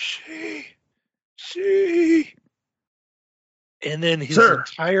 She. And then his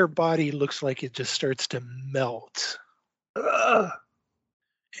entire body looks like it just starts to melt. And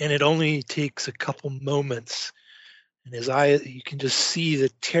it only takes a couple moments. And his eye, you can just see the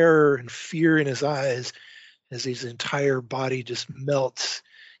terror and fear in his eyes as his entire body just melts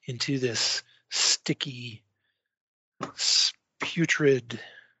into this sticky, putrid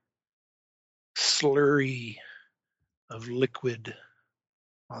slurry of liquid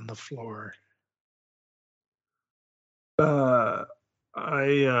on the floor.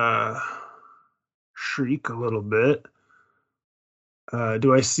 I shriek a little bit.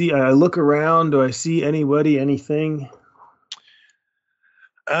 Do I see? I look around. Do I see anybody? Anything?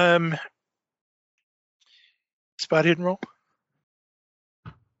 Spot hidden roll.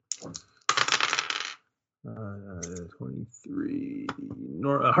 23.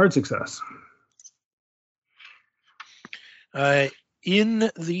 Hard success.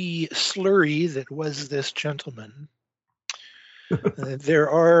 In the slurry that was this gentleman, there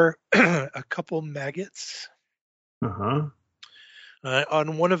are a couple maggots. Uh-huh.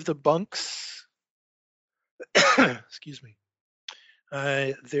 On one of the bunks, excuse me,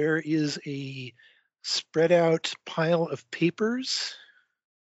 there is a spread out pile of papers,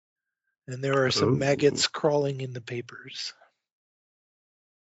 and there are some maggots crawling in the papers.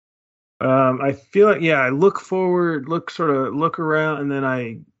 I feel like, I look forward, look around, and then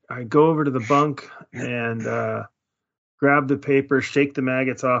I go over to the bunk and grab the paper, shake the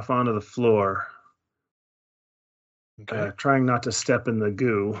maggots off onto the floor, Okay. trying not to step in the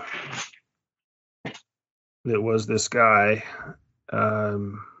goo that was this guy.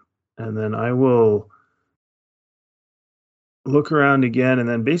 And then I will look around again and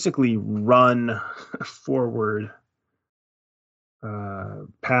then basically run forward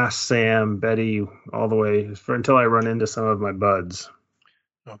past Sam, Betty, all the way until I run into some of my buds.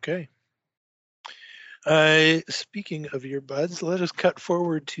 Okay. Speaking of your buds, let us cut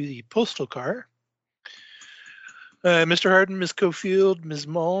forward to the postal car. Mr. Harden, Ms. Cofield, Ms.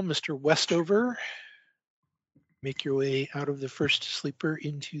 Mull, Mr. Westover, make your way out of the first sleeper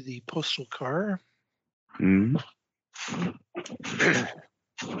into the postal car. Mm.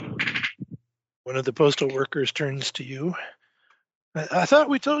 One of the postal workers turns to you. I thought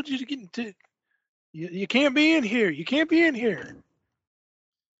we told you to get into. You can't be in here. You can't be in here.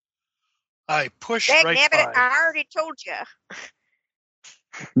 I push Dag right nabbit, by. I already told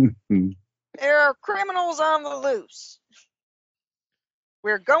you. There are criminals on the loose.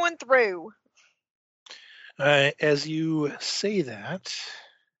 We're going through. As you say that,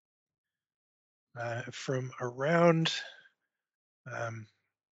 from around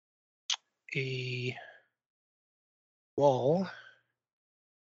a wall,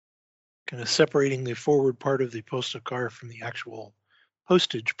 kind of separating the forward part of the postal car from the actual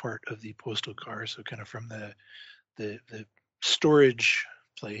postage part of the postal car, so kind of from the storage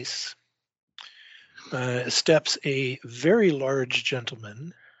place, steps a very large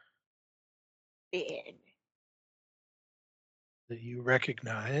gentleman Ben. that you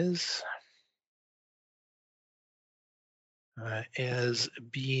recognize as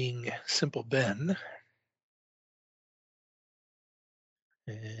being Simple Ben.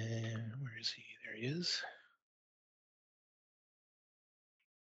 And where is he? There he is.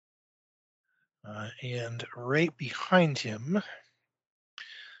 And right behind him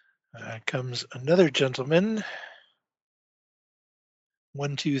comes another gentleman,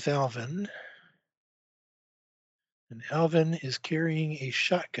 1-2 Alvin. And Alvin is carrying a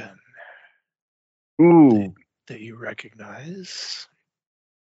shotgun Ooh. that you recognize.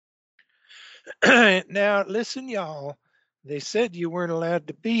 Now, listen, y'all. They said you weren't allowed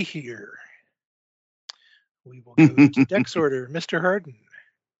to be here. We will go to Dex order. Mr. Harden.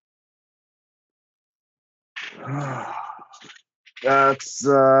 That's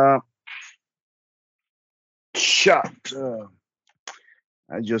shot.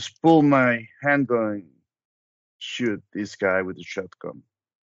 I just pull my handgun, shoot this guy with a shotgun.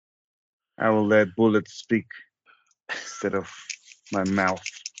 I will let bullets speak instead of my mouth.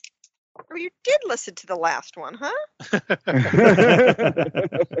 Oh, you did listen to the last one, huh?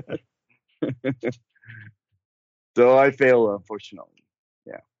 So I fail, unfortunately.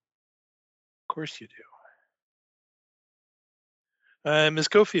 Yeah. Of course you do. Ms.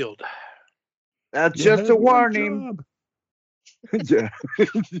 Cofield. That's You just had a one warning. job.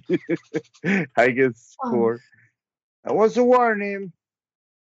 Yeah. I guess 4. That was a warning.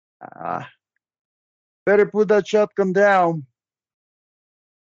 Better put that shotgun down.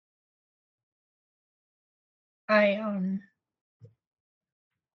 I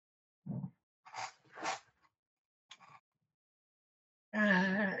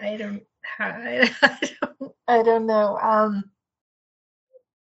I don't I don't know.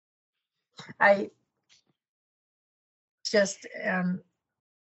 I just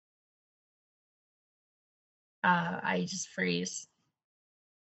I just freeze.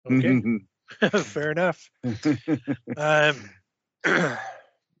 Okay. Fair enough.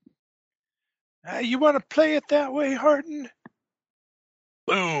 You want to play it that way, Harden?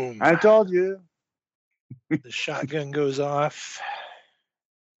 Boom. I told you. The shotgun goes off.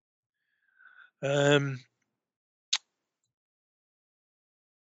 Let's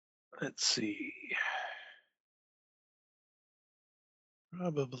see.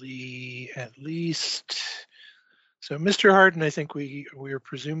 Probably at least. So, Mr. Harden, I think we are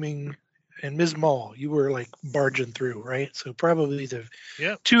presuming, and Ms. Mull, you were like barging through, right? So probably the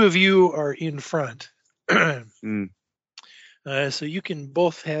two of you are in front. Mm. So you can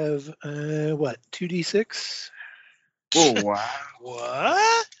both have what, 2d6? Oh, wow.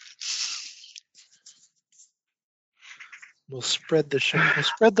 What? We'll spread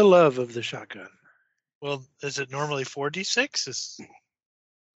the love of the shotgun. Well, is it normally 4d6?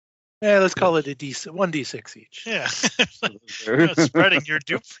 Yeah, let's call it a 1d6 each. Yeah. You're not spreading.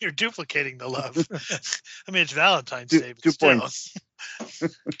 You're duplicating the love. I mean, it's Valentine's Day, but 2 still. points.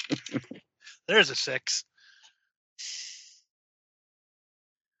 There's a 6.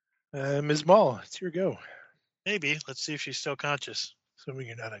 Ms. Mall, it's your go. Maybe. Let's see if she's still conscious. Assuming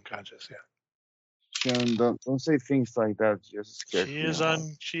you're not unconscious, yeah. Sharon, don't say things like that. Just scared She me is off.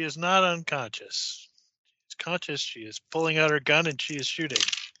 She is not unconscious. She's conscious. She is pulling out her gun and she is shooting.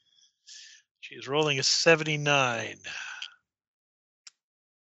 She is rolling a 79.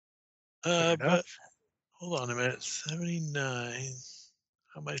 Fair But enough. hold on a minute. 79.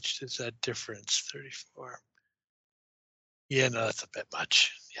 How much is that difference? 34. Yeah, no, that's a bit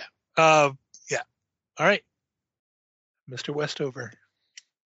much. Yeah. Yeah. All right. Mr. Westover.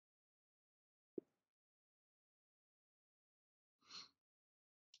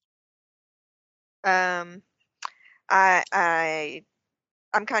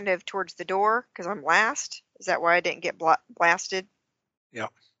 I'm kind of towards the door because I'm last. Is that why I didn't get blasted? Yeah.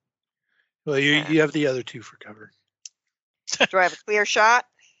 Well, Uh, you have the other two for cover. do I have a clear shot?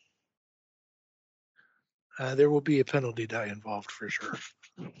 There will be a penalty die involved for sure.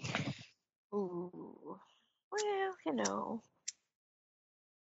 Ooh. Well, you know.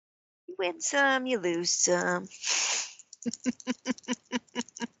 You win some, you lose some.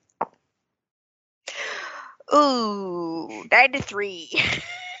 Ooh, 93.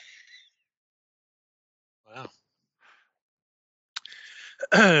 Wow.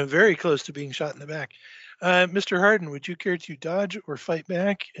 Very close to being shot in the back. Mr. Harden, would you care to dodge or fight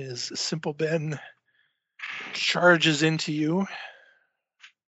back as Simple Ben charges into you?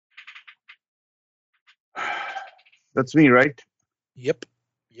 That's me, right? Yep.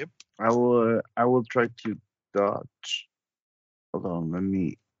 Yep. I will try to dodge. Hold on, let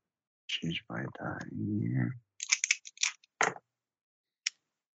me change my die here.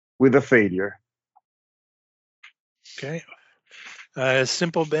 With a failure. Okay.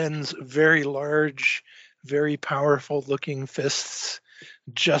 Simple Ben's very large, very powerful looking fists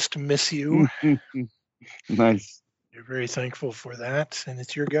just miss you. Nice. You're very thankful for that, and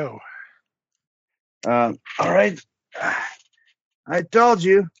it's your go. All right. I told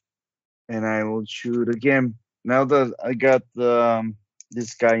you. And I will shoot again. Now that I got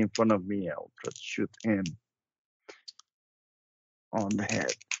this guy in front of me, I'll try to shoot him on the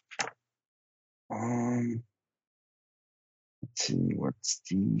head. Let's see, what's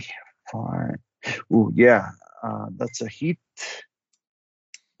the fire? Oh, yeah, that's a hit.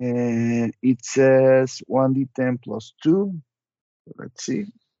 And it says 1d10 plus 2. Let's see.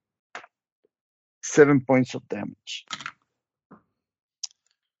 7 points of damage.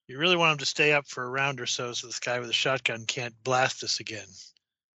 You really want him to stay up for a round or so this guy with a shotgun can't blast us again.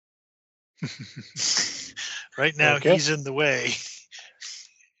 Right now, Okay. he's in the way.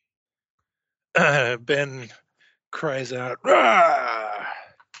 Ben cries out, "Rah!"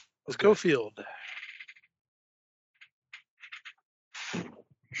 Schofield.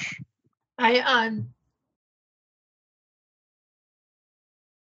 I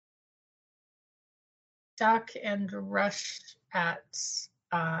duck and rush at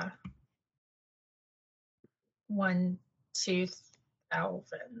one tooth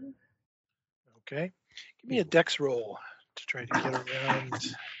Alvin. Okay. Give me a dex roll to try to get around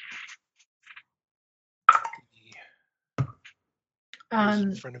the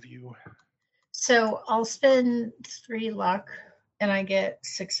in front of you. So I'll spend 3 luck and I get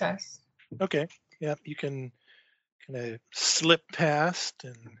success. Okay. Yeah, you can kind of slip past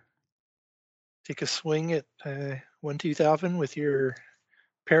and take a swing at 1-2 Alvin with your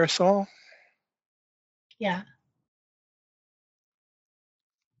parasol. Yeah.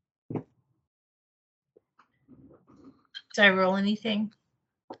 Did I roll anything?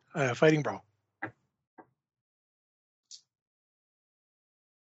 Fighting brawl.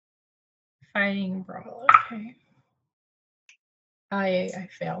 Fighting brawl. Okay. I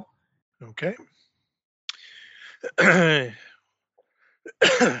fail. Okay.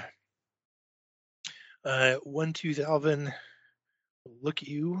 1-2 Alvin will look at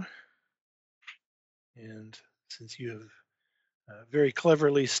you, and since you have very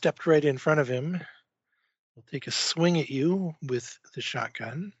cleverly stepped right in front of him, we'll take a swing at you with the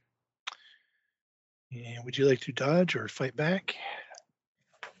shotgun. And would you like to dodge or fight back?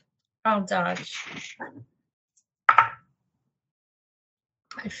 I'll dodge. I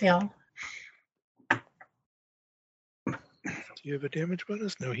fail. Do you have a damage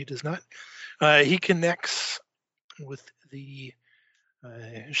bonus? No, he does not. He connects with the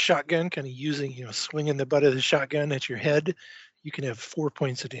shotgun, kind of using, swinging the butt of the shotgun at your head. You can have 4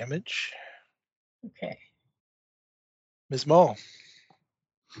 points of damage. Okay. Ms. Mall.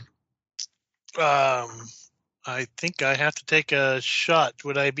 I think I have to take a shot.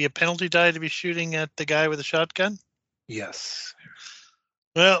 Would I be a penalty die to be shooting at the guy with the shotgun? Yes.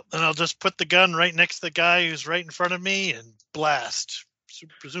 Well, then I'll just put the gun right next to the guy who's right in front of me and blast,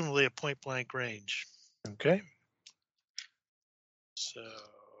 presumably at point blank range. Okay. So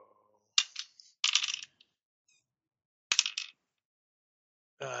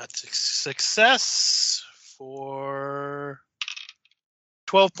it's a success for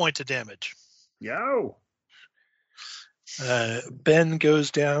 12 points of damage. Yo. Ben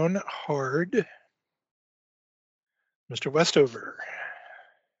goes down hard. Mr. Westover.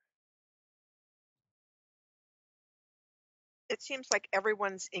 It seems like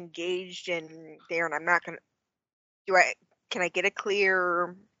everyone's engaged in there, and I'm not gonna. Can I get a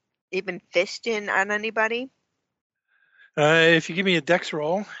clear, even fist in on anybody? If you give me a dex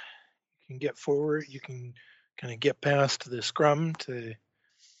roll, you can get forward. You can kind of get past the scrum to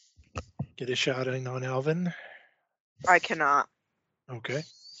get a shot in on Alvin. I cannot. Okay.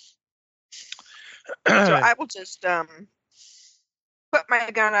 So I will just put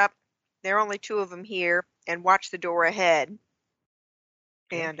my gun up. There are only 2 of them here, and watch the door ahead,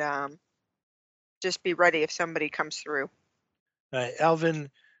 Okay. and just be ready if somebody comes through.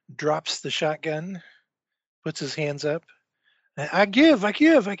 Alvin drops the shotgun, puts his hands up. I give. It's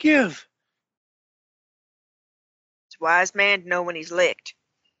a wise man to know when he's licked.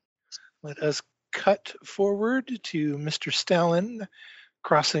 Let us cut forward to Mr. Stalin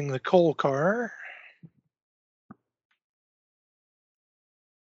crossing the coal car.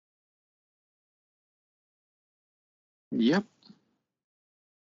 Yep.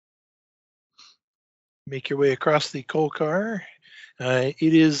 Make your way across the coal car. It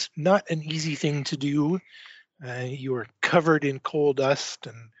is not an easy thing to do. You are covered in coal dust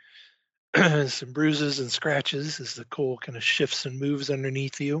and some bruises and scratches as the coal kind of shifts and moves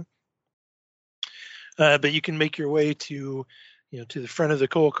underneath you. But you can make your way to the front of the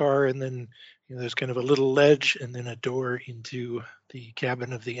coal car, and then there's kind of a little ledge and then a door into the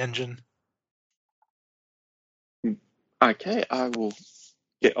cabin of the engine. Okay, I will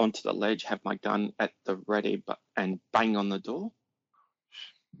get onto the ledge, have my gun at the ready, and bang on the door.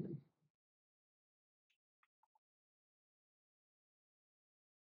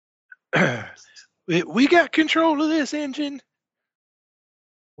 We got control of this engine.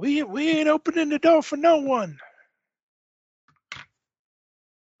 We ain't opening the door for no one.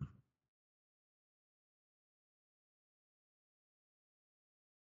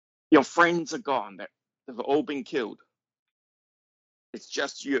 Your friends are gone. They've all been killed. It's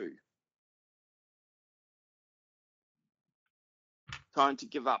just you. Time to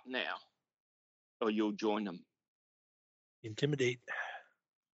give up now, or you'll join them. Intimidate.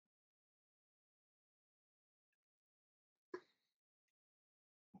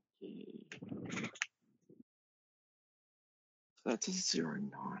 Okay. So that's a 0-9.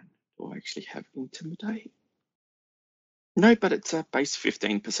 Do I actually have intimidate? No, but it's a base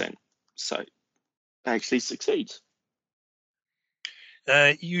 15%. So it actually succeeds.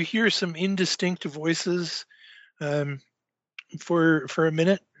 You hear some indistinct voices for a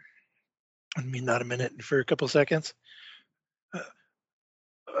minute. I mean, not a minute, for a couple seconds.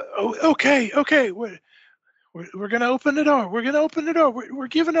 Okay. We're gonna open the door. We're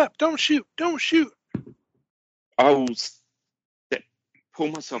giving up. Don't shoot. I will pull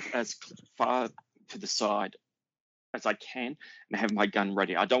myself as far to the side as I can and have my gun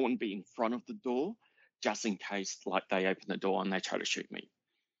ready. I don't want to be in front of the door just in case they open the door and they try to shoot me.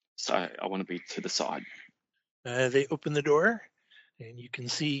 So I want to be to the side. They open the door, and you can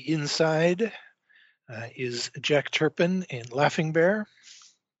see inside is Jack Turpin and Laughing Bear.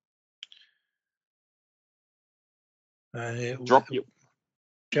 Drop you.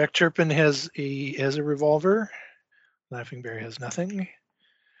 Jack Turpin has a revolver. Laughing Bear has nothing.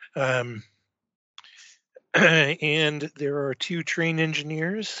 And there are 2 train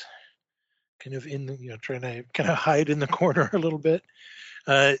engineers kind of trying to kind of hide in the corner a little bit.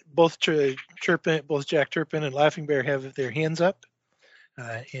 Both Jack Turpin and Laughing Bear have their hands up,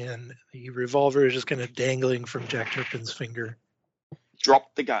 and the revolver is just kind of dangling from Jack Turpin's finger.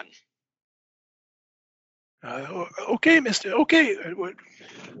 Drop the gun. Okay, Mister. Okay,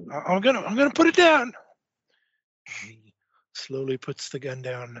 I'm gonna put it down. He slowly puts the gun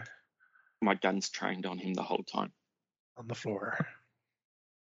down My gun's trained on him the whole time. on the floor.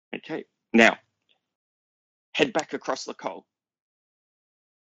 Okay. Now, head back across the coal.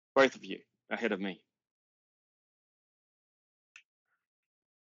 Both of you ahead of me.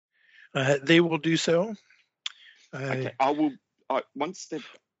 They will do so. Okay, once they're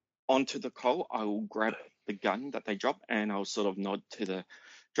onto the coal, I will grab the gun that they drop and I'll sort of nod to the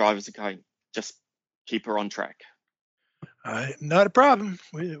drivers and go, just keep her on track. Not a problem.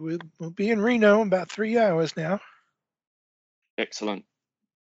 We'll be in Reno in about 3 hours now. Excellent.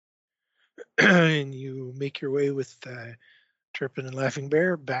 And you make your way with Turpin and Laughing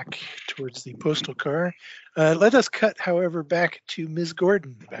Bear back towards the postal car. Let us cut, however, back to Ms.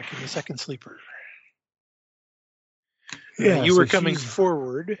 Gordon, back in the second sleeper. Yeah, you so were coming she's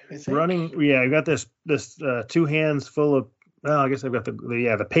forward, I think. running. Yeah, I got this two hands full of. Well, I guess I've got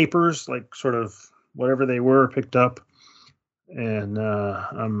the papers, like sort of whatever they were, picked up, and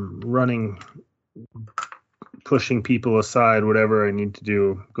I'm running, pushing people aside, whatever I need to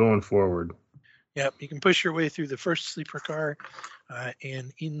do going forward. Yep, you can push your way through the first sleeper car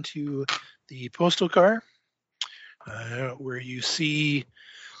and into the postal car, where you see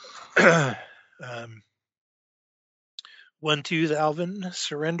One Tooth Alvin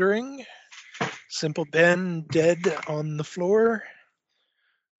surrendering, Simple Ben dead on the floor,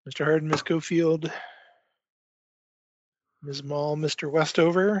 Mr. Hardin, Miss Cofield, Ms. Mall, Mr.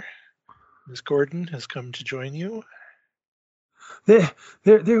 Westover, Ms. Gordon has come to join you. There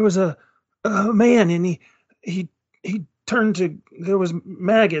was a man, and he turned to. There was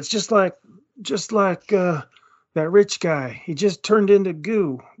maggots, just like that rich guy. He just turned into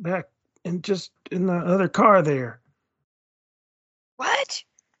goo back in the other car there. What?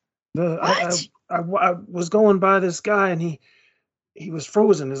 I was going by this guy, and he was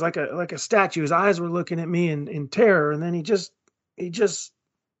frozen. It's like a statue. His eyes were looking at me in terror, and then he just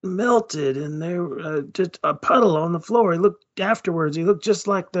melted, and there just a puddle on the floor. He looked afterwards. He looked just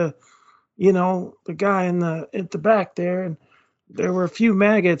like the guy at the back there, and there were a few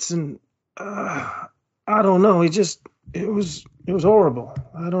maggots, and I don't know. It was horrible.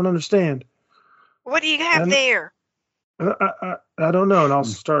 I don't understand. What do you have there? I don't know, and I'll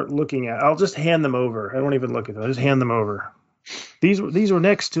start looking at. I'll just hand them over. I don't even look at them. I just hand them over. These were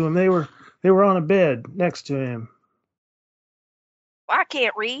next to him. They were on a bed next to him. Well, I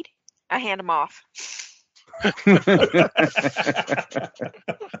can't read. I hand them off.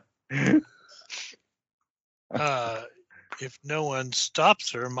 If no one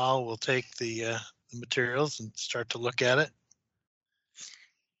stops her, Mal will take the materials and start to look at it.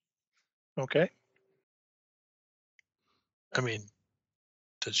 Okay. I mean,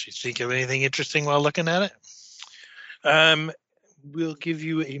 does she think of anything interesting while looking at it? We'll give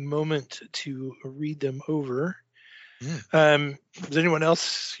you a moment to read them over. Mm. Is anyone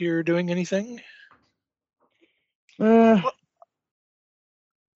else here doing anything? Go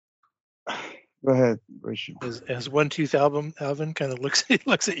ahead, Rachel. As One Tooth Alvin kind of looks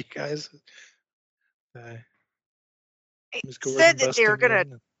at you guys. It said that they were gonna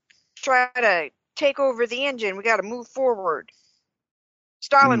try to take over the engine. We got to move forward.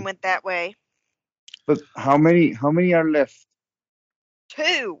 Stalin went that way. But how many are left?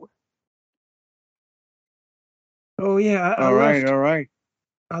 2. Oh yeah, All right.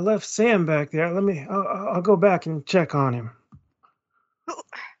 I left Sam back there. I'll go back and check on him.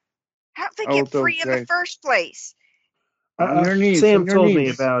 How'd they get free in the first place? Sam told me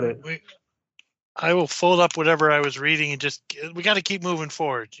about it. I will fold up whatever I was reading and we got to keep moving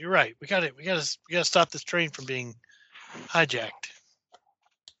forward. You're right. We got to stop this train from being hijacked.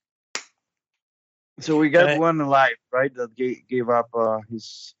 So we got one alive, right? That gave up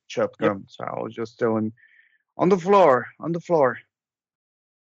his shotgun. Yep. So I was just telling, on the floor.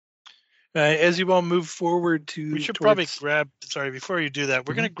 As you all move forward we should probably grab. Sorry, before you do that,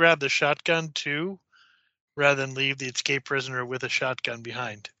 we're going to grab the shotgun too, rather than leave the escaped prisoner with a shotgun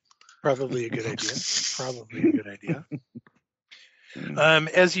behind. Probably a good idea.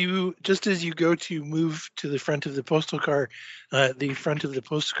 As you go to move to the front of the postal car,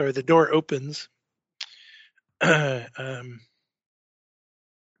 the door opens. And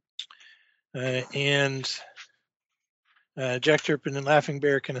Jack Turpin and Laughing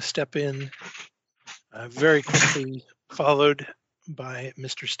Bear kind of step in very quickly, followed by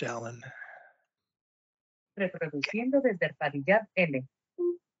Mr. Stalin. Reproduciendo desde el parillar L.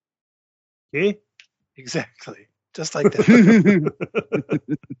 Okay. Exactly. Just like that.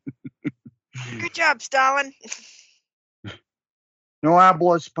 Good job, Stalin. No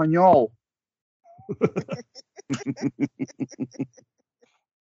hablo español.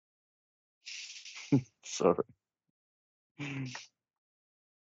 Sorry.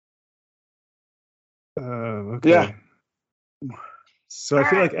 Okay. Yeah. So I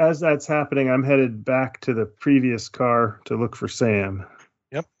feel like as that's happening, I'm headed back to the previous car to look for Sam.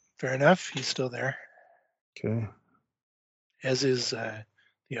 Yep, fair enough. He's still there. Okay. As is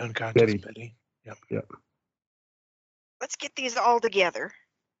the The unconscious Betty. Betty. Yep. Yep. Let's get these all together.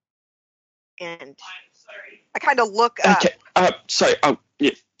 And I kind of look up. Okay.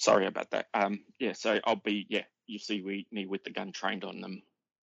 Yeah. Sorry about that. Yeah. So I'll be. Yeah. You see, me with the gun trained on them.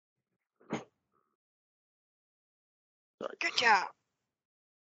 Sorry. Good job.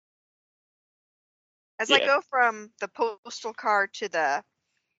 As I Yeah. go from the postal car to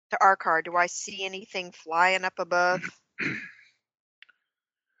our car, do I see anything flying up above?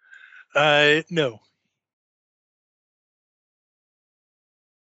 No.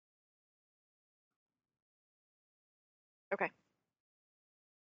 Okay.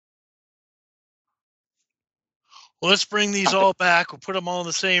 Well, let's bring these Okay. all back. We'll put them all in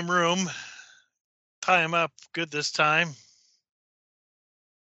the same room. Tie them up good this time.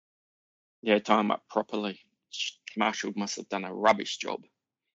 Yeah. Tie them up properly. Marshall must have done a rubbish job.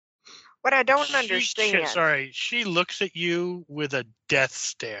 What I don't understand. Sorry, she looks at you with a death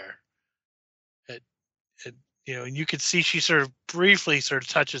stare. And you can see she sort of briefly sort of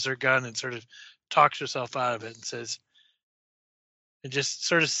touches her gun and sort of talks herself out of it and says, and just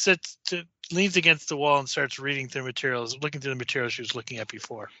sort of leans against the wall and starts reading through materials, looking through the materials she was looking at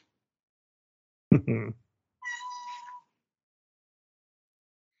before.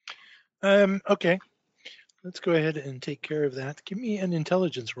 Okay. Let's go ahead and take care of that. Give me an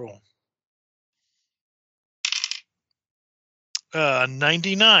intelligence roll.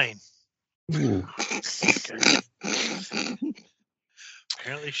 99. Ooh.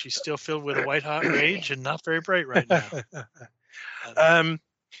 Apparently, she's still filled with a white hot rage and not very bright right now.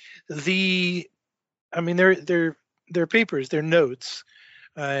 They're papers, they're notes.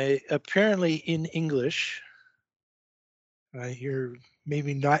 Apparently in English. You're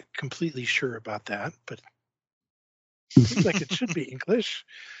maybe not completely sure about that, but it seems like it should be English.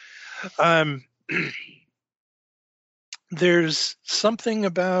 There's something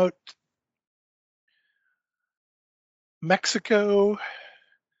about Mexico,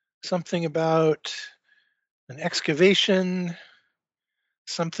 something about an excavation,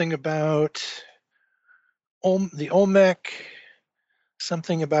 something about the Olmec,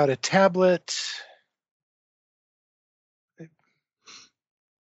 something about a tablet.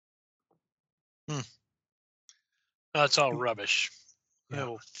 That's all rubbish. Yeah. I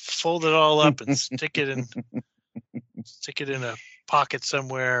will fold it all up and stick it in a pocket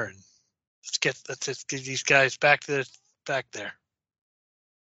somewhere, and let's just get these guys back there.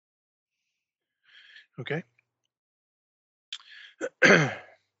 Okay.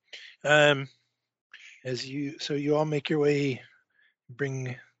 You all make your way,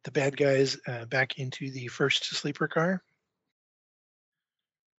 bring the bad guys back into the first sleeper car.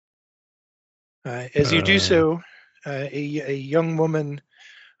 As you do so, a young woman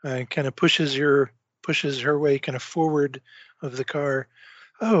kind of pushes her way kind of forward of the car.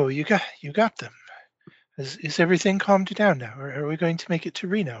 Oh, you got them. Is everything calmed down now? Or are we going to make it to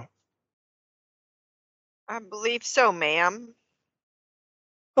Reno? I believe so, ma'am.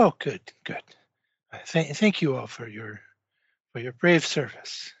 Oh, good. Thank you all for your brave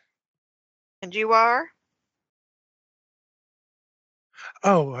service. And you are?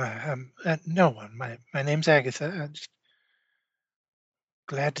 Oh, no one. My name's Agatha. I'm just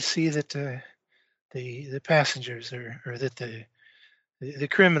glad to see that the passengers or that the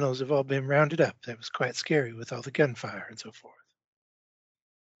criminals have all been rounded up. That was quite scary with all the gunfire and so forth.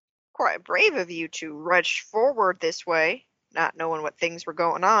 Quite brave of you to rush forward this way, not knowing what things were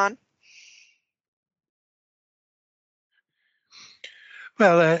going on.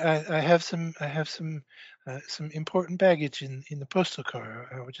 Well, I have some important baggage in the postal car.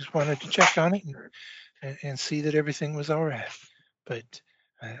 I just wanted to check on it and see that everything was all right. But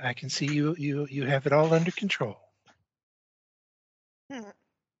I can see you have it all under control.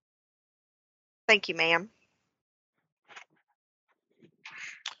 Thank you, ma'am.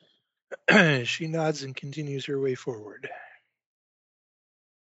 She nods and continues her way forward.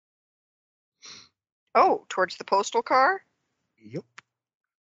 Oh, towards the postal car? Yep.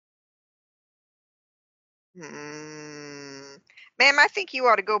 Ma'am, I think you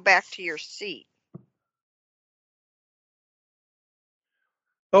ought to go back to your seat.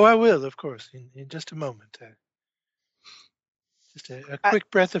 Oh, I will, of course, in just a moment. Just a quick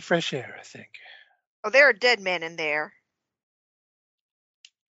breath of fresh air, I think. Oh, there are dead men in there.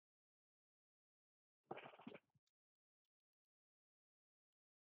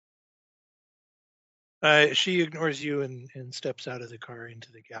 She ignores you and steps out of the car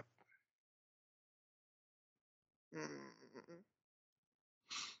into the gap.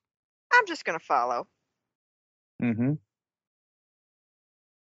 I'm just going to follow. Mm-hmm.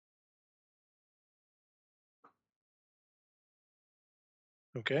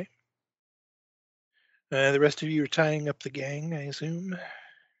 Okay. The rest of you are tying up the gang, I assume.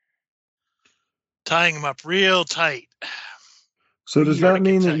 Tying him up real tight. So does Real that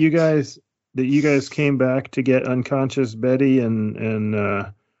mean that tight. you guys came back to get unconscious Betty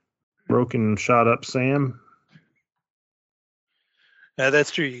and broken shot up Sam?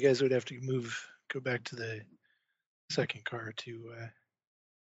 That's true. You guys would have to go back to the second car to.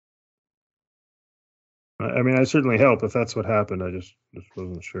 I mean, I certainly help if that's what happened. I just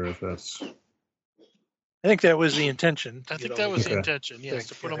wasn't sure if that's. I think that was the intention. I think that was the Okay. intention. Yes,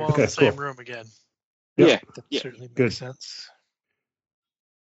 to put them together. all in the Okay, same cool. room again. Yep. Yeah, That yeah. certainly makes Good. sense.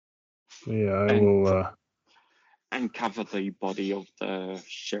 Yeah, I And will. and cover the body of the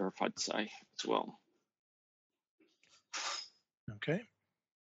sheriff, I'd say, as well. Okay.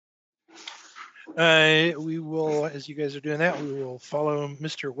 We will, as you guys are doing that, we will follow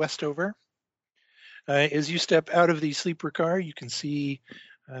Mr. Westover. As you step out of the sleeper car, you can see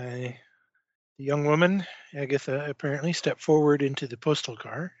the young woman, Agatha, apparently step forward into the postal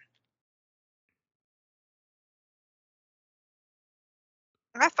car.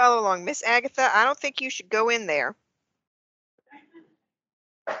 I follow along. Miss Agatha, I don't think you should go in there.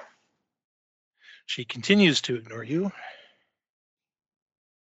 She continues to ignore you.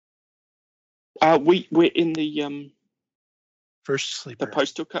 We're in the First sleeper.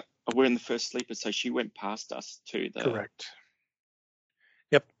 postal car. We're in the first sleeper, so she went past us to the. Correct.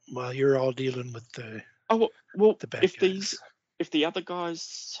 Yep. While you're all dealing with the. Oh well, the bad if guys. if the other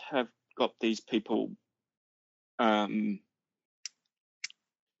guys have got these people dealt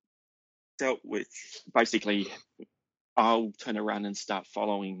with, basically, I'll turn around and start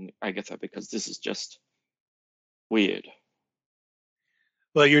following Agatha because this is just weird.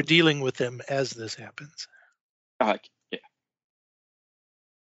 Well, you're dealing with them as this happens. Yeah.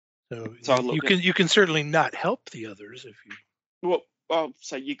 So you can certainly not help the others if you. Well,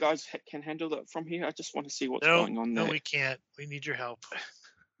 so you guys can handle that from here. I just want to see what's going on there. No, we can't. We need your help.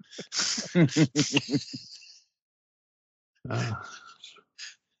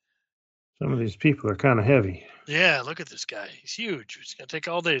 Some of these people are kind of heavy. Yeah, look at this guy. He's huge. It's gonna take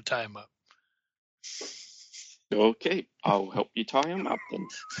all day to tie him up. Okay, I'll help you tie him up then.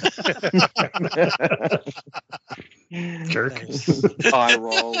 Jerk. Eye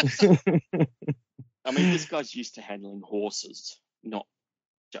rolls. I mean, this guy's used to handling horses, not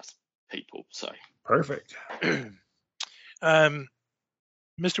just people. So Perfect. Mr.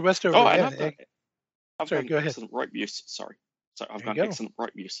 Westover. Oh, yeah, and I've sorry, got go ahead. excellent rope use. Sorry. So I've There got you go. excellent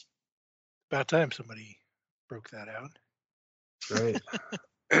rope use. About time somebody broke that out. Right.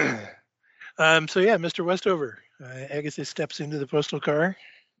 So yeah, Mr. Westover. Agatha steps into the postal car.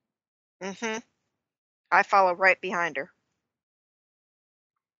 Mm-hmm. I follow right behind her.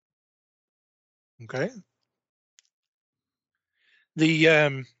 Okay.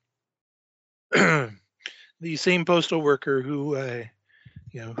 The the same postal worker who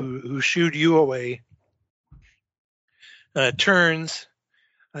who shooed you away turns.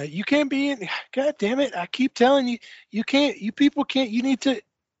 You can't be in. God damn it! I keep telling you, you can't. You people can't. You need to.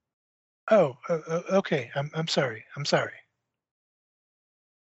 Oh, okay. I'm sorry. I'm sorry.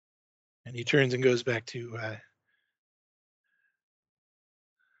 And he turns and goes back to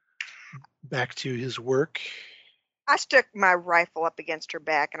his work. I stuck my rifle up against her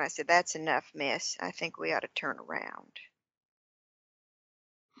back and I said, "That's enough, miss. I think we ought to turn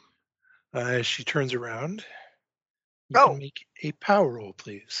around." She turns around. You Oh, can make a power roll,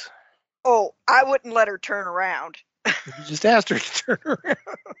 please. oh, I wouldn't let her turn around. You just asked her to turn around.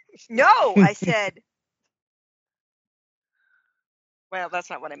 No, I said. Well, that's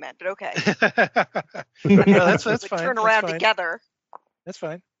not what I meant, but okay. No, that's we fine. turn That's around fine. together. That's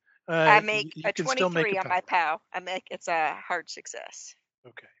fine. I make you a can still make 23 a on my power. POW. It's a hard success.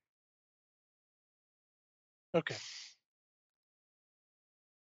 Okay. Okay.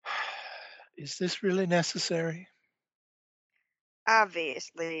 Is this really necessary?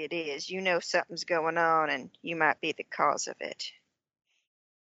 Obviously it is. You know something's going on and you might be the cause of it.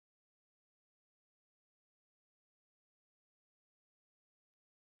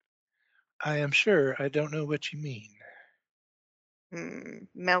 I am sure I don't know what you mean.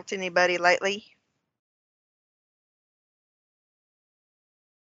 Melt anybody lately?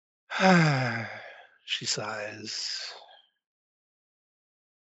 She sighs.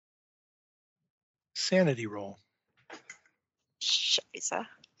 Sanity roll. Scheiße.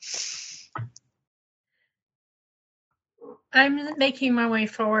 I'm making my way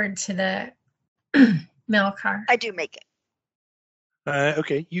forward to the mail car. I do make it.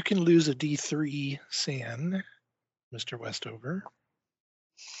 Okay, you can lose a D3 SAN, Mr. Westover.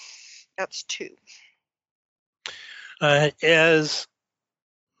 That's 2. As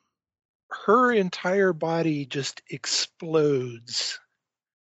her entire body just explodes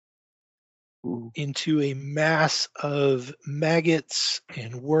Ooh. into a mass of maggots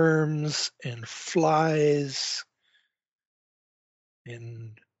and worms and flies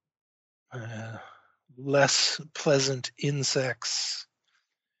and less pleasant insects,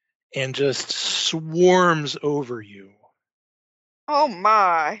 and just swarms over you. Oh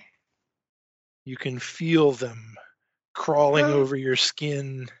my. You can feel them crawling over your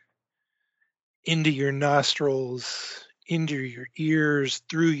skin, into your nostrils, into your ears,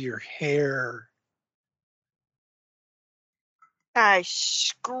 through your hair. I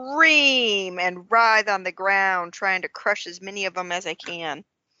scream and writhe on the ground, trying to crush as many of them as I can.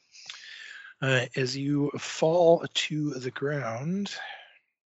 As you fall to the ground,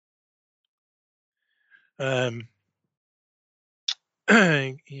 and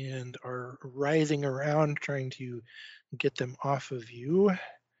are writhing around trying to get them off of you.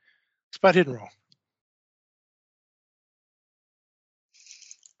 Spot hidden roll.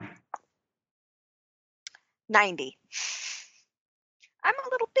 90. I'm a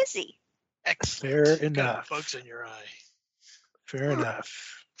little busy. Excellent. Fair Got enough. bugs in your eye. Fair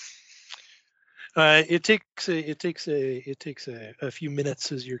enough. It takes a few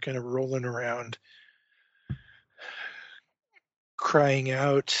minutes as you're kind of rolling around, crying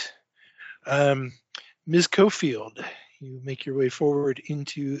out. Ms. Cofield, you make your way forward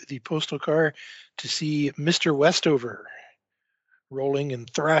into the postal car to see Mr. Westover rolling and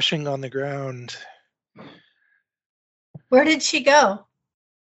thrashing on the ground. Where did she go?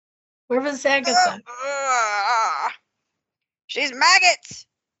 Where was Agatha? She's maggots!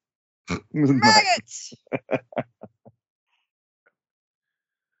 Maggots!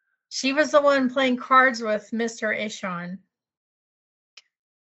 She was the one playing cards with Mr. Ishon.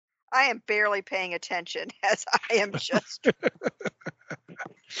 I am barely paying attention as I am just.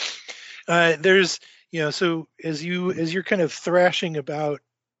 There's, so as you're kind of thrashing about,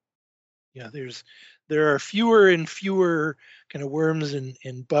 there are fewer and fewer kind of worms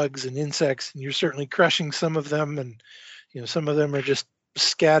and bugs and insects, and you're certainly crushing some of them, and some of them are just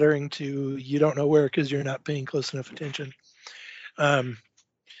scattering to you don't know where because you're not paying close enough attention. By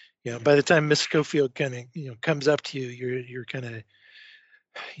the time Miss Schofield kind of comes up to you, you're kind of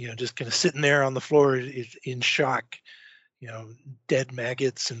just kind of sitting there on the floor in shock. Dead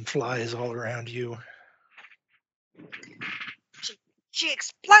maggots and flies all around you. She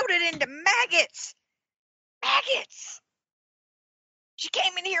exploded into maggots! Maggots! She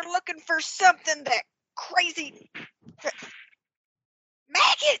came in here looking for something that crazy.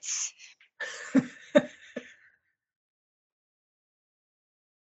 Maggots!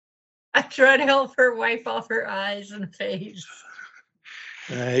 I try to help her wipe off her eyes and face.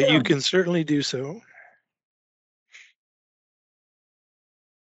 You can certainly do so.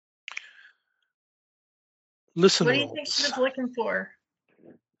 Listen What do you rolls. think she was looking for?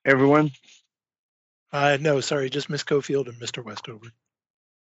 Everyone? No, sorry, just Miss Cofield and Mr. Westover.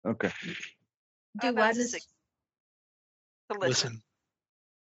 Okay. Do That's what? a 6. To listen.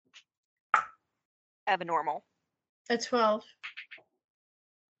 Abnormal. A 12.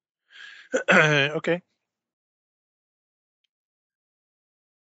 Okay.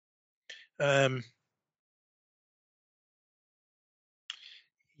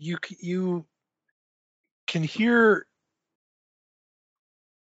 You can hear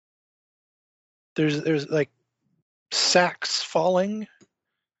there's like sacks falling,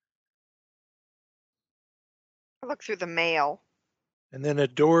 I look through the mail. and then a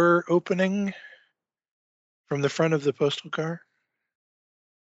door opening from the front of the postal car.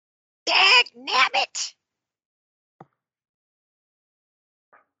 Dagnabbit!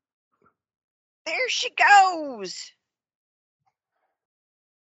 There she goes!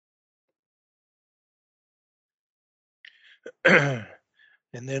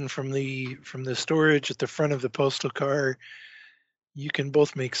 And then from the storage at the front of the postal car, you can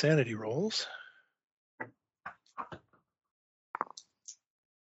both make sanity rolls.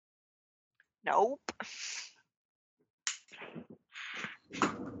 Nope.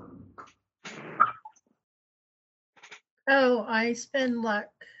 Oh, I spend luck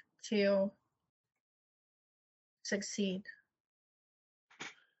to succeed.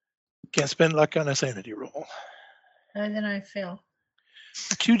 Can't spend luck on a sanity roll. And then I fail.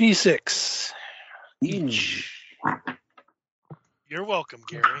 2d6 each. You're welcome,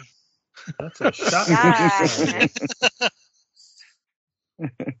 Gary. That's a shot.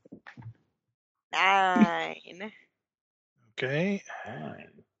 Nine. 9. Okay.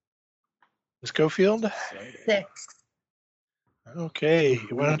 Fine. Ms. Cofield? 6. Okay.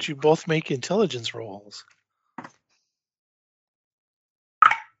 Why don't you both make intelligence rolls?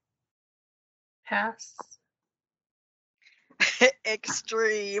 Pass.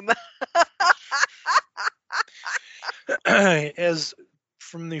 Extreme. As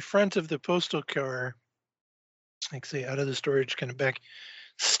from the front of the postal car, like say out of the storage, kind of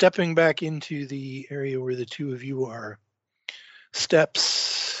stepping back into the area where the two of you are,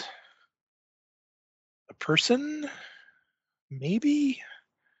 steps a person, maybe,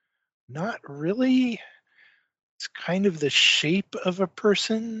 not really. It's kind of the shape of a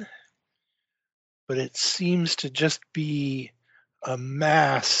person, but it seems to just be a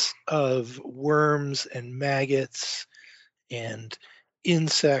mass of worms and maggots and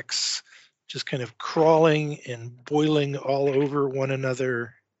insects just kind of crawling and boiling all over one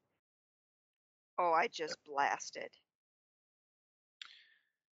another. Oh, I just blasted.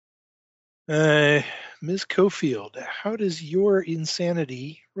 Ms. Cofield, how does your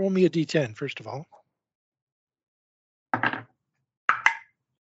insanity roll me a d10 first of all?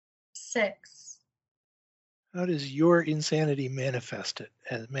 6. How does your insanity manifest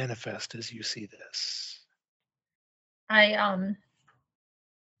as you see this? I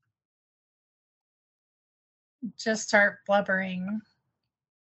just start blubbering.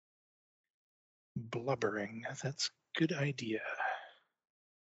 Blubbering. That's a good idea.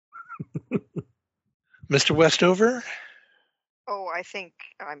 Mr. Westover? Oh, I think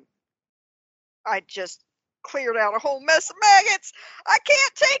I just cleared out a whole mess of maggots. I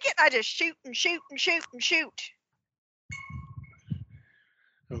can't take it. I just shoot and shoot and shoot and shoot.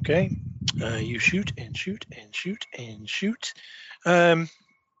 Okay. You shoot and shoot and shoot and shoot. Why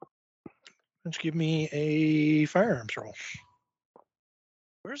don't you give me a firearms roll?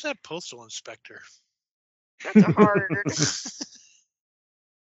 Where's that postal inspector? That's a hard.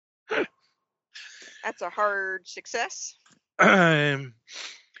 That's a hard success. Ms.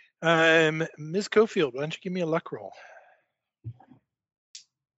 Cofield, why don't you give me a luck roll?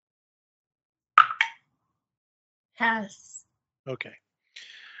 Pass. Okay.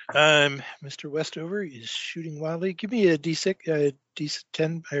 Mr. Westover is shooting wildly. Give me a D6,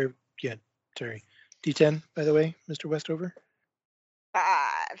 D10, or yeah, sorry, D10. By the way, Mr. Westover. 5.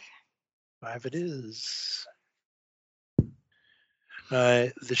 5 it is.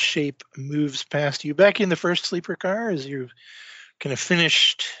 The shape moves past you. Back in the first sleeper car as you kind of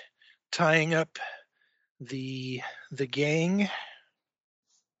finished tying up the gang.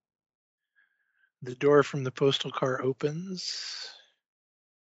 The door from the postal car opens.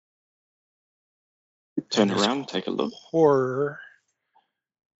 Turn This around, take a look. horror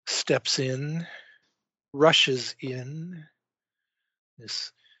steps in, rushes in.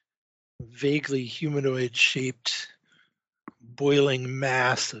 This vaguely humanoid shaped boiling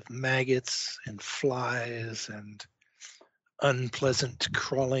mass of maggots and flies and unpleasant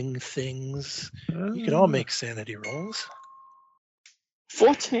crawling things. You can all make sanity rolls.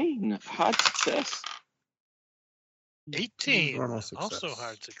 14, hard success. 18, Normal success. also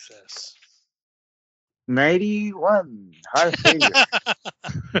hard success. 91, hard failure.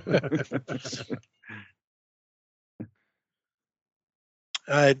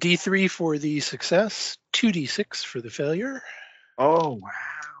 D3 for the success, 2d6 for the failure. Oh, wow.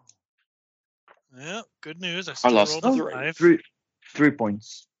 Yeah, good news. I I still lost rolled a three. 5. 3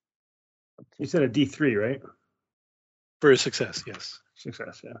 points. You said a D3, right? For a success, yes.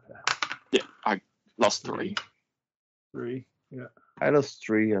 Success, yeah. Okay. Yeah, I lost 3. 3, yeah. I lost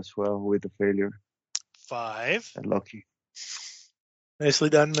 3 as well with the failure. 5. Lucky. Nicely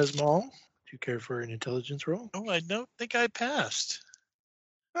done, Ms. Mall. Do you care for an intelligence roll? Oh, I don't think I passed.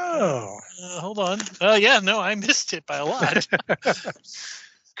 Oh. Hold on. Yeah, no, I missed it by a lot.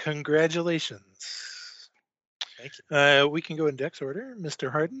 Congratulations. Thank you. We can go in dex order. Mr.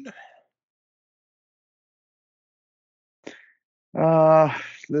 Harden.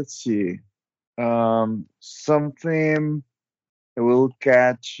 Let's see. Something that will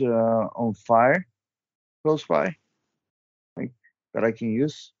catch on fire close by, like that I can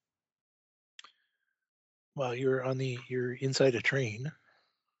use. Well, you're inside a train.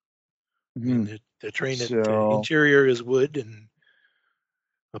 Mhm. And the train the So interior is wood and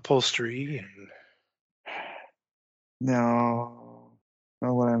upholstery and no,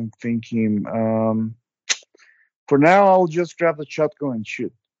 not what I'm thinking. For now, I'll just grab the shotgun and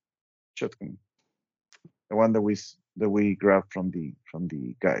shoot. Shotgun, the one that we grabbed from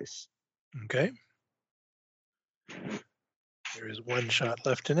the guys. okay. There is one shot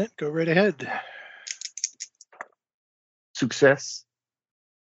left in it. Go right ahead. Success.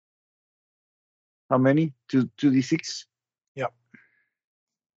 How many? 2d6. Yep.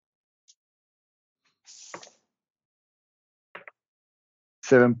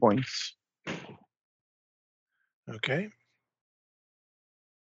 Seven points. Okay.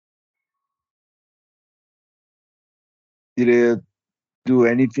 Did it do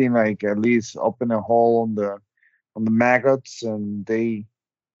anything like at least open a hole on the maggots and they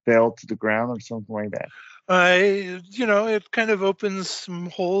fell to the ground or something like that? It kind of opens some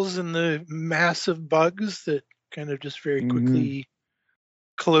holes in the mass of bugs that kind of just very Mm-hmm. quickly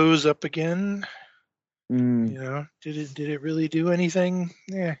close up again. Mm. Did it really do anything?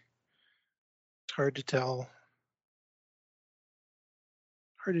 Yeah, it's hard to tell.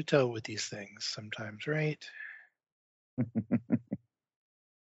 Hard to tell with these things sometimes, right?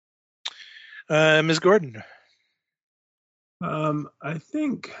 Ms. Gordon. I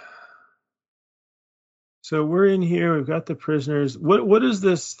think so. We're in here. We've got the prisoners. What is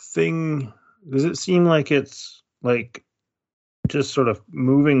this thing? Does it seem like it's like just sort of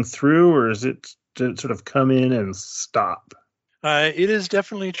moving through, or is it to sort of come in and stop? It is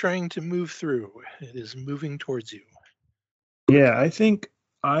definitely trying to move through. It is moving towards you. Yeah, I think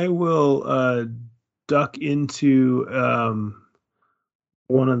I will duck into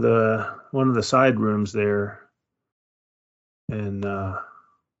one of the side rooms there and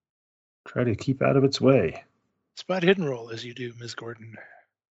try to keep out of its way. Spot hidden roll as you do, Ms. Gordon.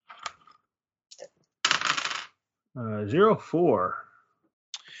 04.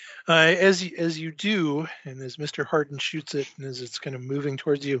 As you do, and as Mr. Harden shoots it, and as it's kind of moving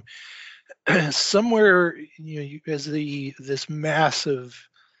towards you, somewhere as this mass of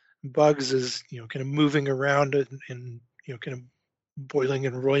bugs is kind of moving around and kind of boiling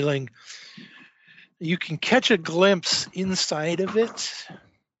and roiling, you can catch a glimpse inside of it.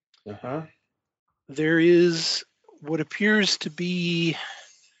 Uh-huh. There is what appears to be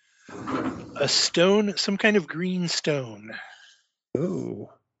a stone, some kind of green stone.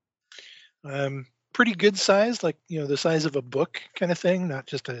 Oh. Pretty good size, like the size of a book kind of thing, not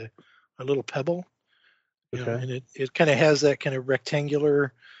just a little pebble. Okay. And it kind of has that kind of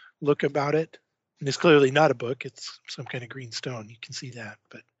rectangular look about it. And it's clearly not a book; it's some kind of green stone. You can see that.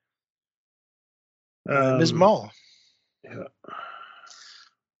 But Ms. Mall. Yeah.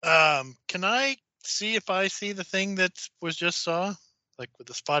 Can I see if I see the thing that was just saw, like with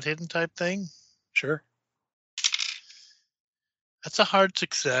the spot hidden type thing? Sure. That's a hard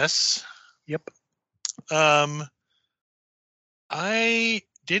success. Yep. I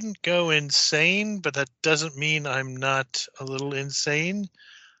didn't go insane, but that doesn't mean I'm not a little insane.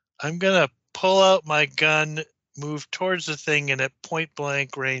 I'm gonna pull out my gun, move towards the thing, and at point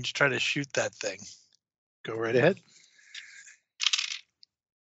blank range try to shoot that thing. Go right ahead.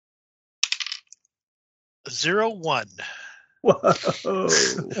 01. Whoa.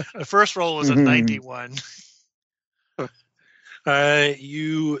 The first roll was a 91.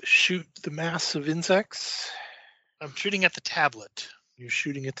 You shoot the mass of insects. I'm shooting at the tablet. You're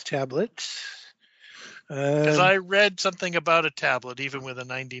shooting at the tablet. Because I read something about a tablet, even with a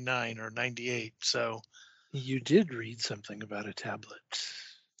 99 or 98. So you did read something about a tablet.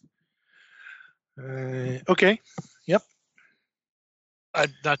 Okay. Yep.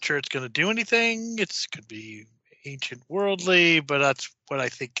 I'm not sure it's going to do anything. It could be ancient worldly, but that's what I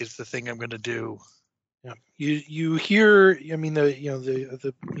think is the thing I'm going to do. Yeah. You hear? I mean,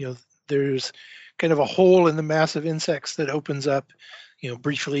 there's kind of a hole in the mass of insects that opens up.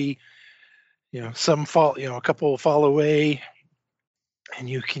 Briefly. Some fall. A couple fall away, and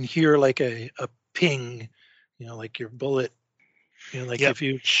you can hear like a ping. Like your bullet. Like Yep. if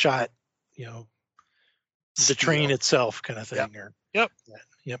you shot. The train itself, kind of thing. Yep.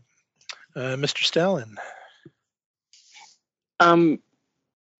 Yep. Mr. Stalin.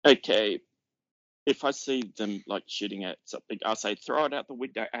 Okay. If I see them like shooting at something, I'll say throw it out the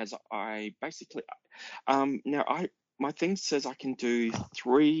window as I basically. Now my thing says I can do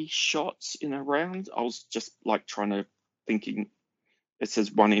 3 shots in a round. I was just like thinking. It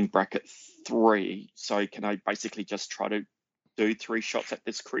says 1 in bracket 3. So can I basically just try to do 3 shots at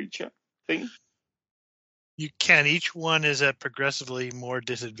this creature thing? You can. Each one is at progressively more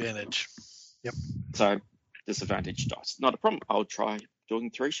disadvantage. Yep. So disadvantage dice. Not a problem. I'll try doing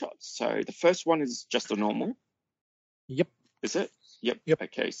 3 shots. So the first one is just a normal. Yep. Is it? Yep. Yep.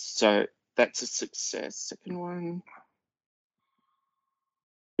 Okay. So that's a success. Second one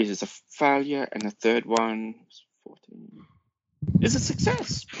is a failure, and the third one is 14. Is a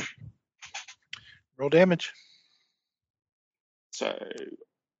success. Roll damage. So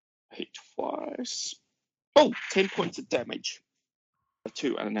hit twice. Oh, 10 points of damage. A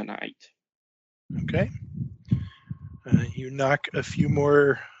 2 and an 8. Okay. You knock a few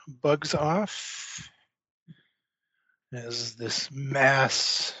more bugs off as this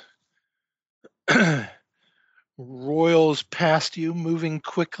mass roils past you, moving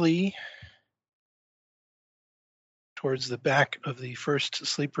quickly towards the back of the first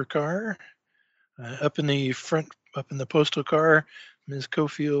sleeper car. Up in the front Up in the postal car, Ms.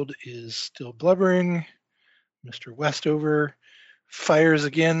 Cofield is still blubbering. Mr. Westover fires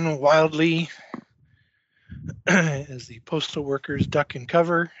again wildly as the postal workers duck and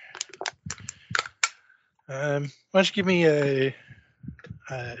cover. Why don't you give me a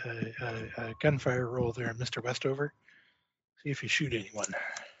gunfire roll there, Mr. Westover? See if you shoot anyone.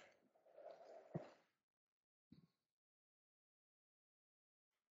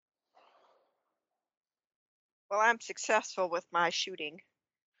 Well, I'm successful with my shooting.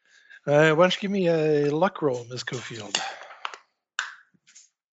 Why don't you give me a luck roll, Ms. Cofield?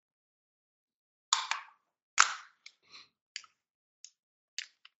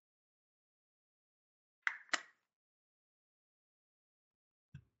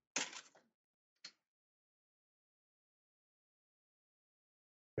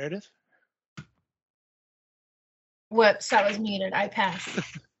 Meredith? Whoops, that was muted. I passed.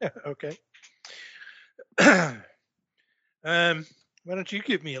 Okay. Why don't you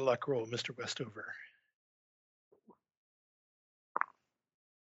give me a luck roll, Mr. Westover?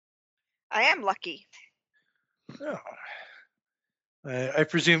 I am lucky. Oh. I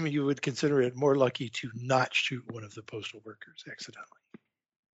presume you would consider it more lucky to not shoot one of the postal workers accidentally.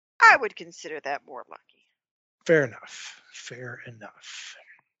 I would consider that more lucky. Fair enough. Fair enough.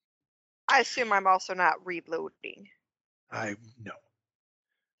 I assume I'm also not reloading. I know.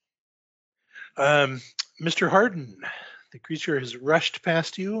 Mr. Harden, the creature has rushed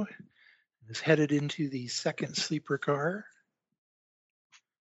past you and is headed into the second sleeper car.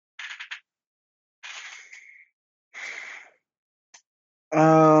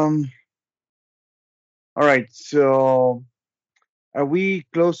 All right. So, are we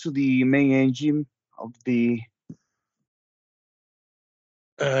close to the main engine of the?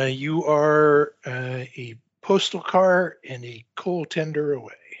 You are a postal car and a coal tender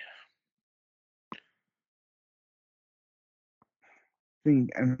away.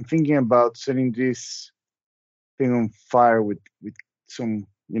 I'm thinking about setting this thing on fire with some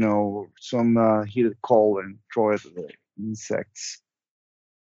some heated coal and throw it at the insects.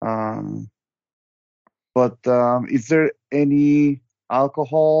 But is there any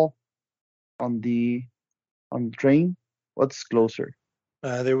alcohol on the train? What's closer?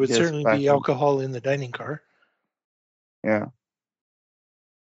 There would Yes, certainly be bathroom. alcohol in the dining car, Yeah,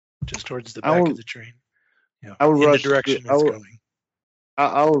 just towards the I back will. of the train, I will in the rush. direction I it's will. going.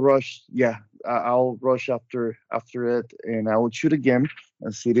 I'll rush. Yeah, I'll rush after it, and I will shoot again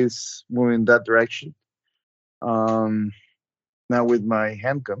as it is moving that direction. Um, Now with my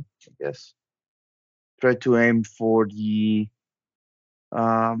handgun, I guess. Try to aim for the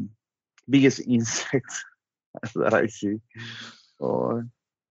um biggest insect that I see. Or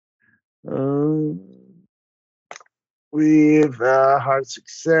uh, with hard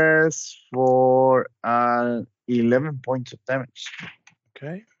success for 11 points of damage.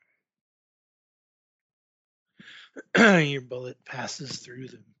 Okay. Your bullet passes through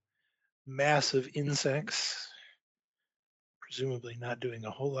the mass of insects, presumably not doing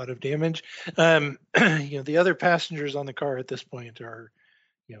a whole lot of damage. The other passengers on the car at this point are,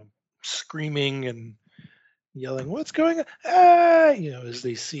 screaming and yelling, "What's going on?" Ah! As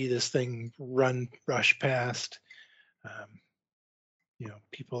they see this thing rush past. Um,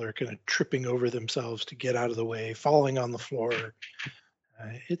 People are kind of tripping over themselves to get out of the way, falling on the floor.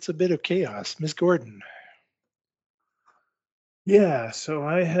 It's a bit of chaos. Miss Gordon. Yeah, so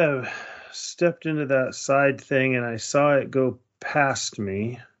I have stepped into that side thing and I saw it go past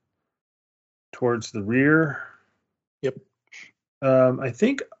me towards the rear. Yep. I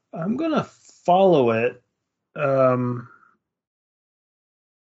think I'm gonna follow it, kind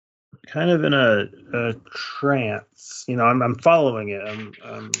of in a trance. I'm following it.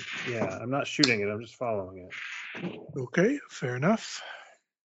 I'm not shooting it. I'm just following it. Okay, fair enough.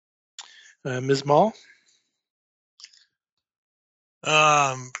 Ms. Mall.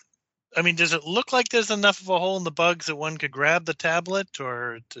 Does it look like there's enough of a hole in the bugs that one could grab the tablet,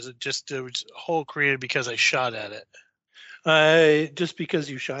 or does it just it was a hole created because I shot at it? Just because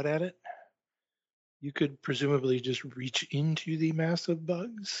you shot at it, you could presumably just reach into the mass of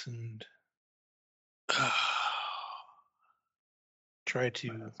bugs and try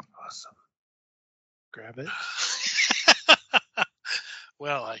to Awesome. grab it.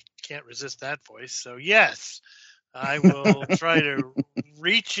 Well, I can't resist that voice, so yes, I will try to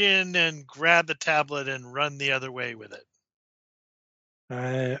reach in and grab the tablet and run the other way with it.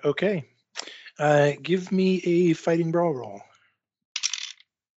 Okay. Give me a fighting brawl roll.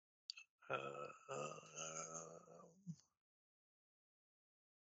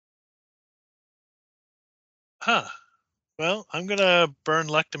 Well, I'm gonna burn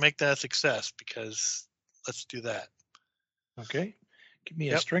luck to make that a success because let's do that. Okay. Give me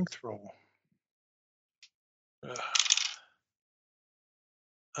a Yep. strength roll.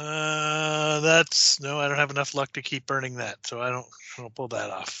 That's no, I don't have enough luck to keep burning that, so I don't pull that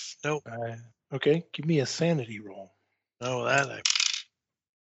off. Nope. Okay. Give me a sanity roll. No, that I.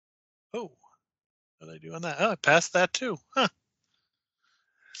 Oh, what did I do on that? Oh, I passed that too. Huh.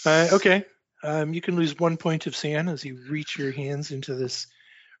 Okay. You can lose 1 point of sand as you reach your hands into this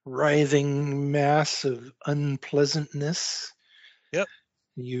writhing mass of unpleasantness. Yep.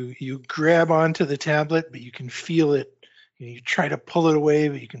 You grab onto the tablet, but you can feel it. You try to pull it away,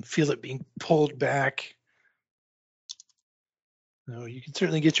 but you can feel it being pulled back. No, you can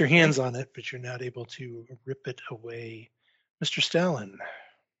certainly get your hands on it, but you're not able to rip it away. Mr. Stalin.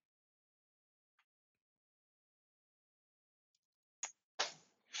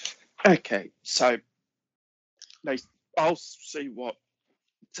 Okay, so I'll see what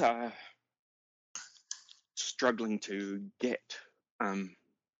struggling to get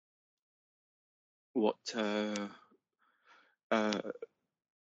what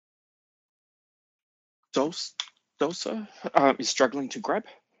Dulce is struggling to grab.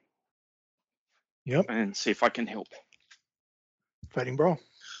 Yep. And see if I can help. Fighting brawl.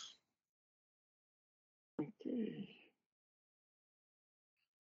 Okay.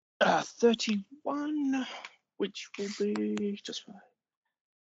 31, which will be just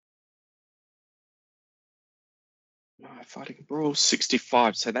fighting brawl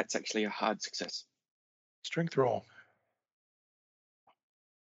 65. So that's actually a hard success. Strength roll.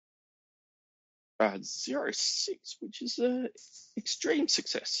 06, which is a extreme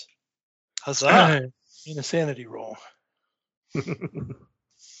success. Huzzah! In a sanity roll.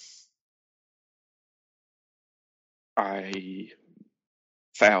 I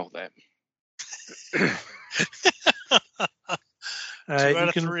fail that. 2 out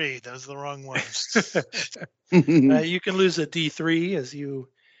of can, 3. Those are the wrong ones. you can lose a D3 as you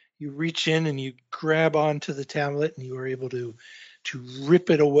reach in and you grab onto the tablet and you are able to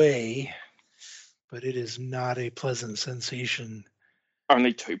rip it away, but it is not a pleasant sensation.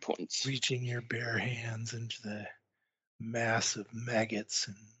 Only 2 points. Reaching your bare hands into the mass of maggots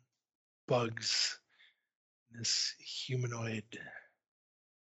and bugs, this humanoid.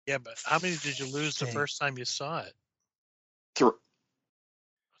 Yeah, but how many did you lose the first time you saw it? 3.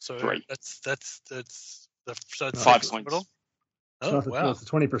 So 3. That's so it's 5 6 points. total? Oh, Oh, wow. It's a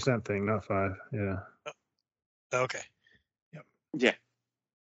 20% thing, not 5. Yeah. Okay. Yep. Yeah.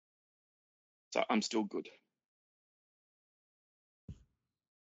 So I'm still good.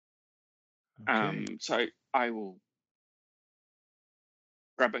 Okay. So I will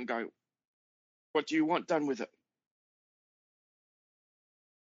grab and go. What do you want done with it?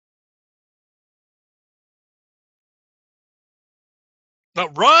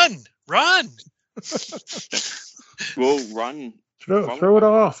 But run! We'll run. Throw it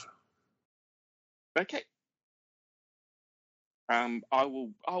off. Okay.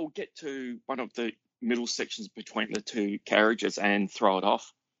 I'll get to one of the middle sections between the 2 carriages and throw it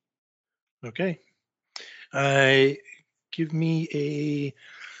off. Okay. Give me a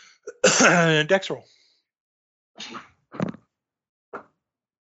dex roll.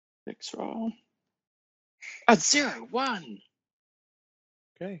 Dex roll. A 0-1.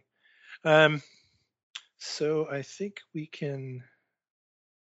 Okay. So I think we can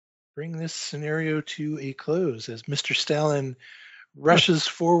bring this scenario to a close as Mr. Stalin rushes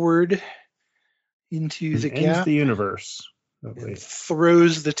forward into the Ends gap the universe. and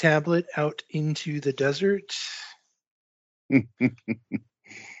throws the tablet out into the desert.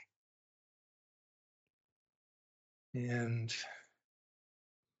 And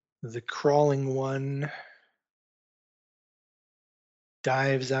the crawling one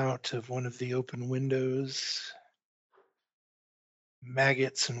dives out of one of the open windows.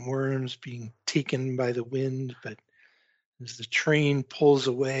 Maggots and worms being taken by the wind, but as the train pulls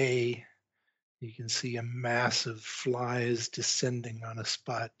away, you can see a mass of flies descending on a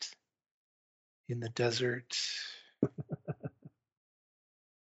spot in the desert.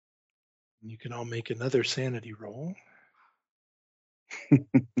 You can all make another sanity roll.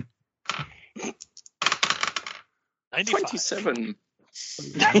 27.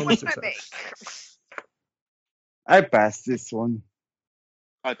 That's what I make. I passed this one.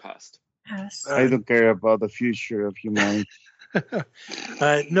 I passed. Yes. I don't care about the future of humanity.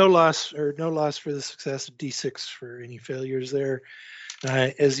 No loss for the success. D6 for any failures there.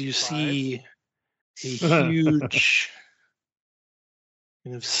 As you see a huge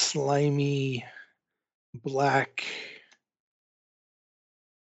kind of slimy black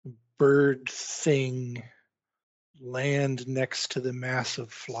bird thing land next to the mass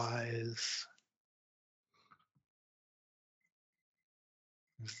of flies.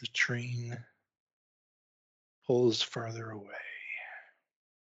 as the train pulls farther away.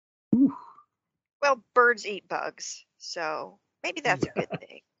 Ooh. Well, birds eat bugs, so maybe that's a good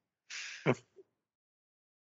thing.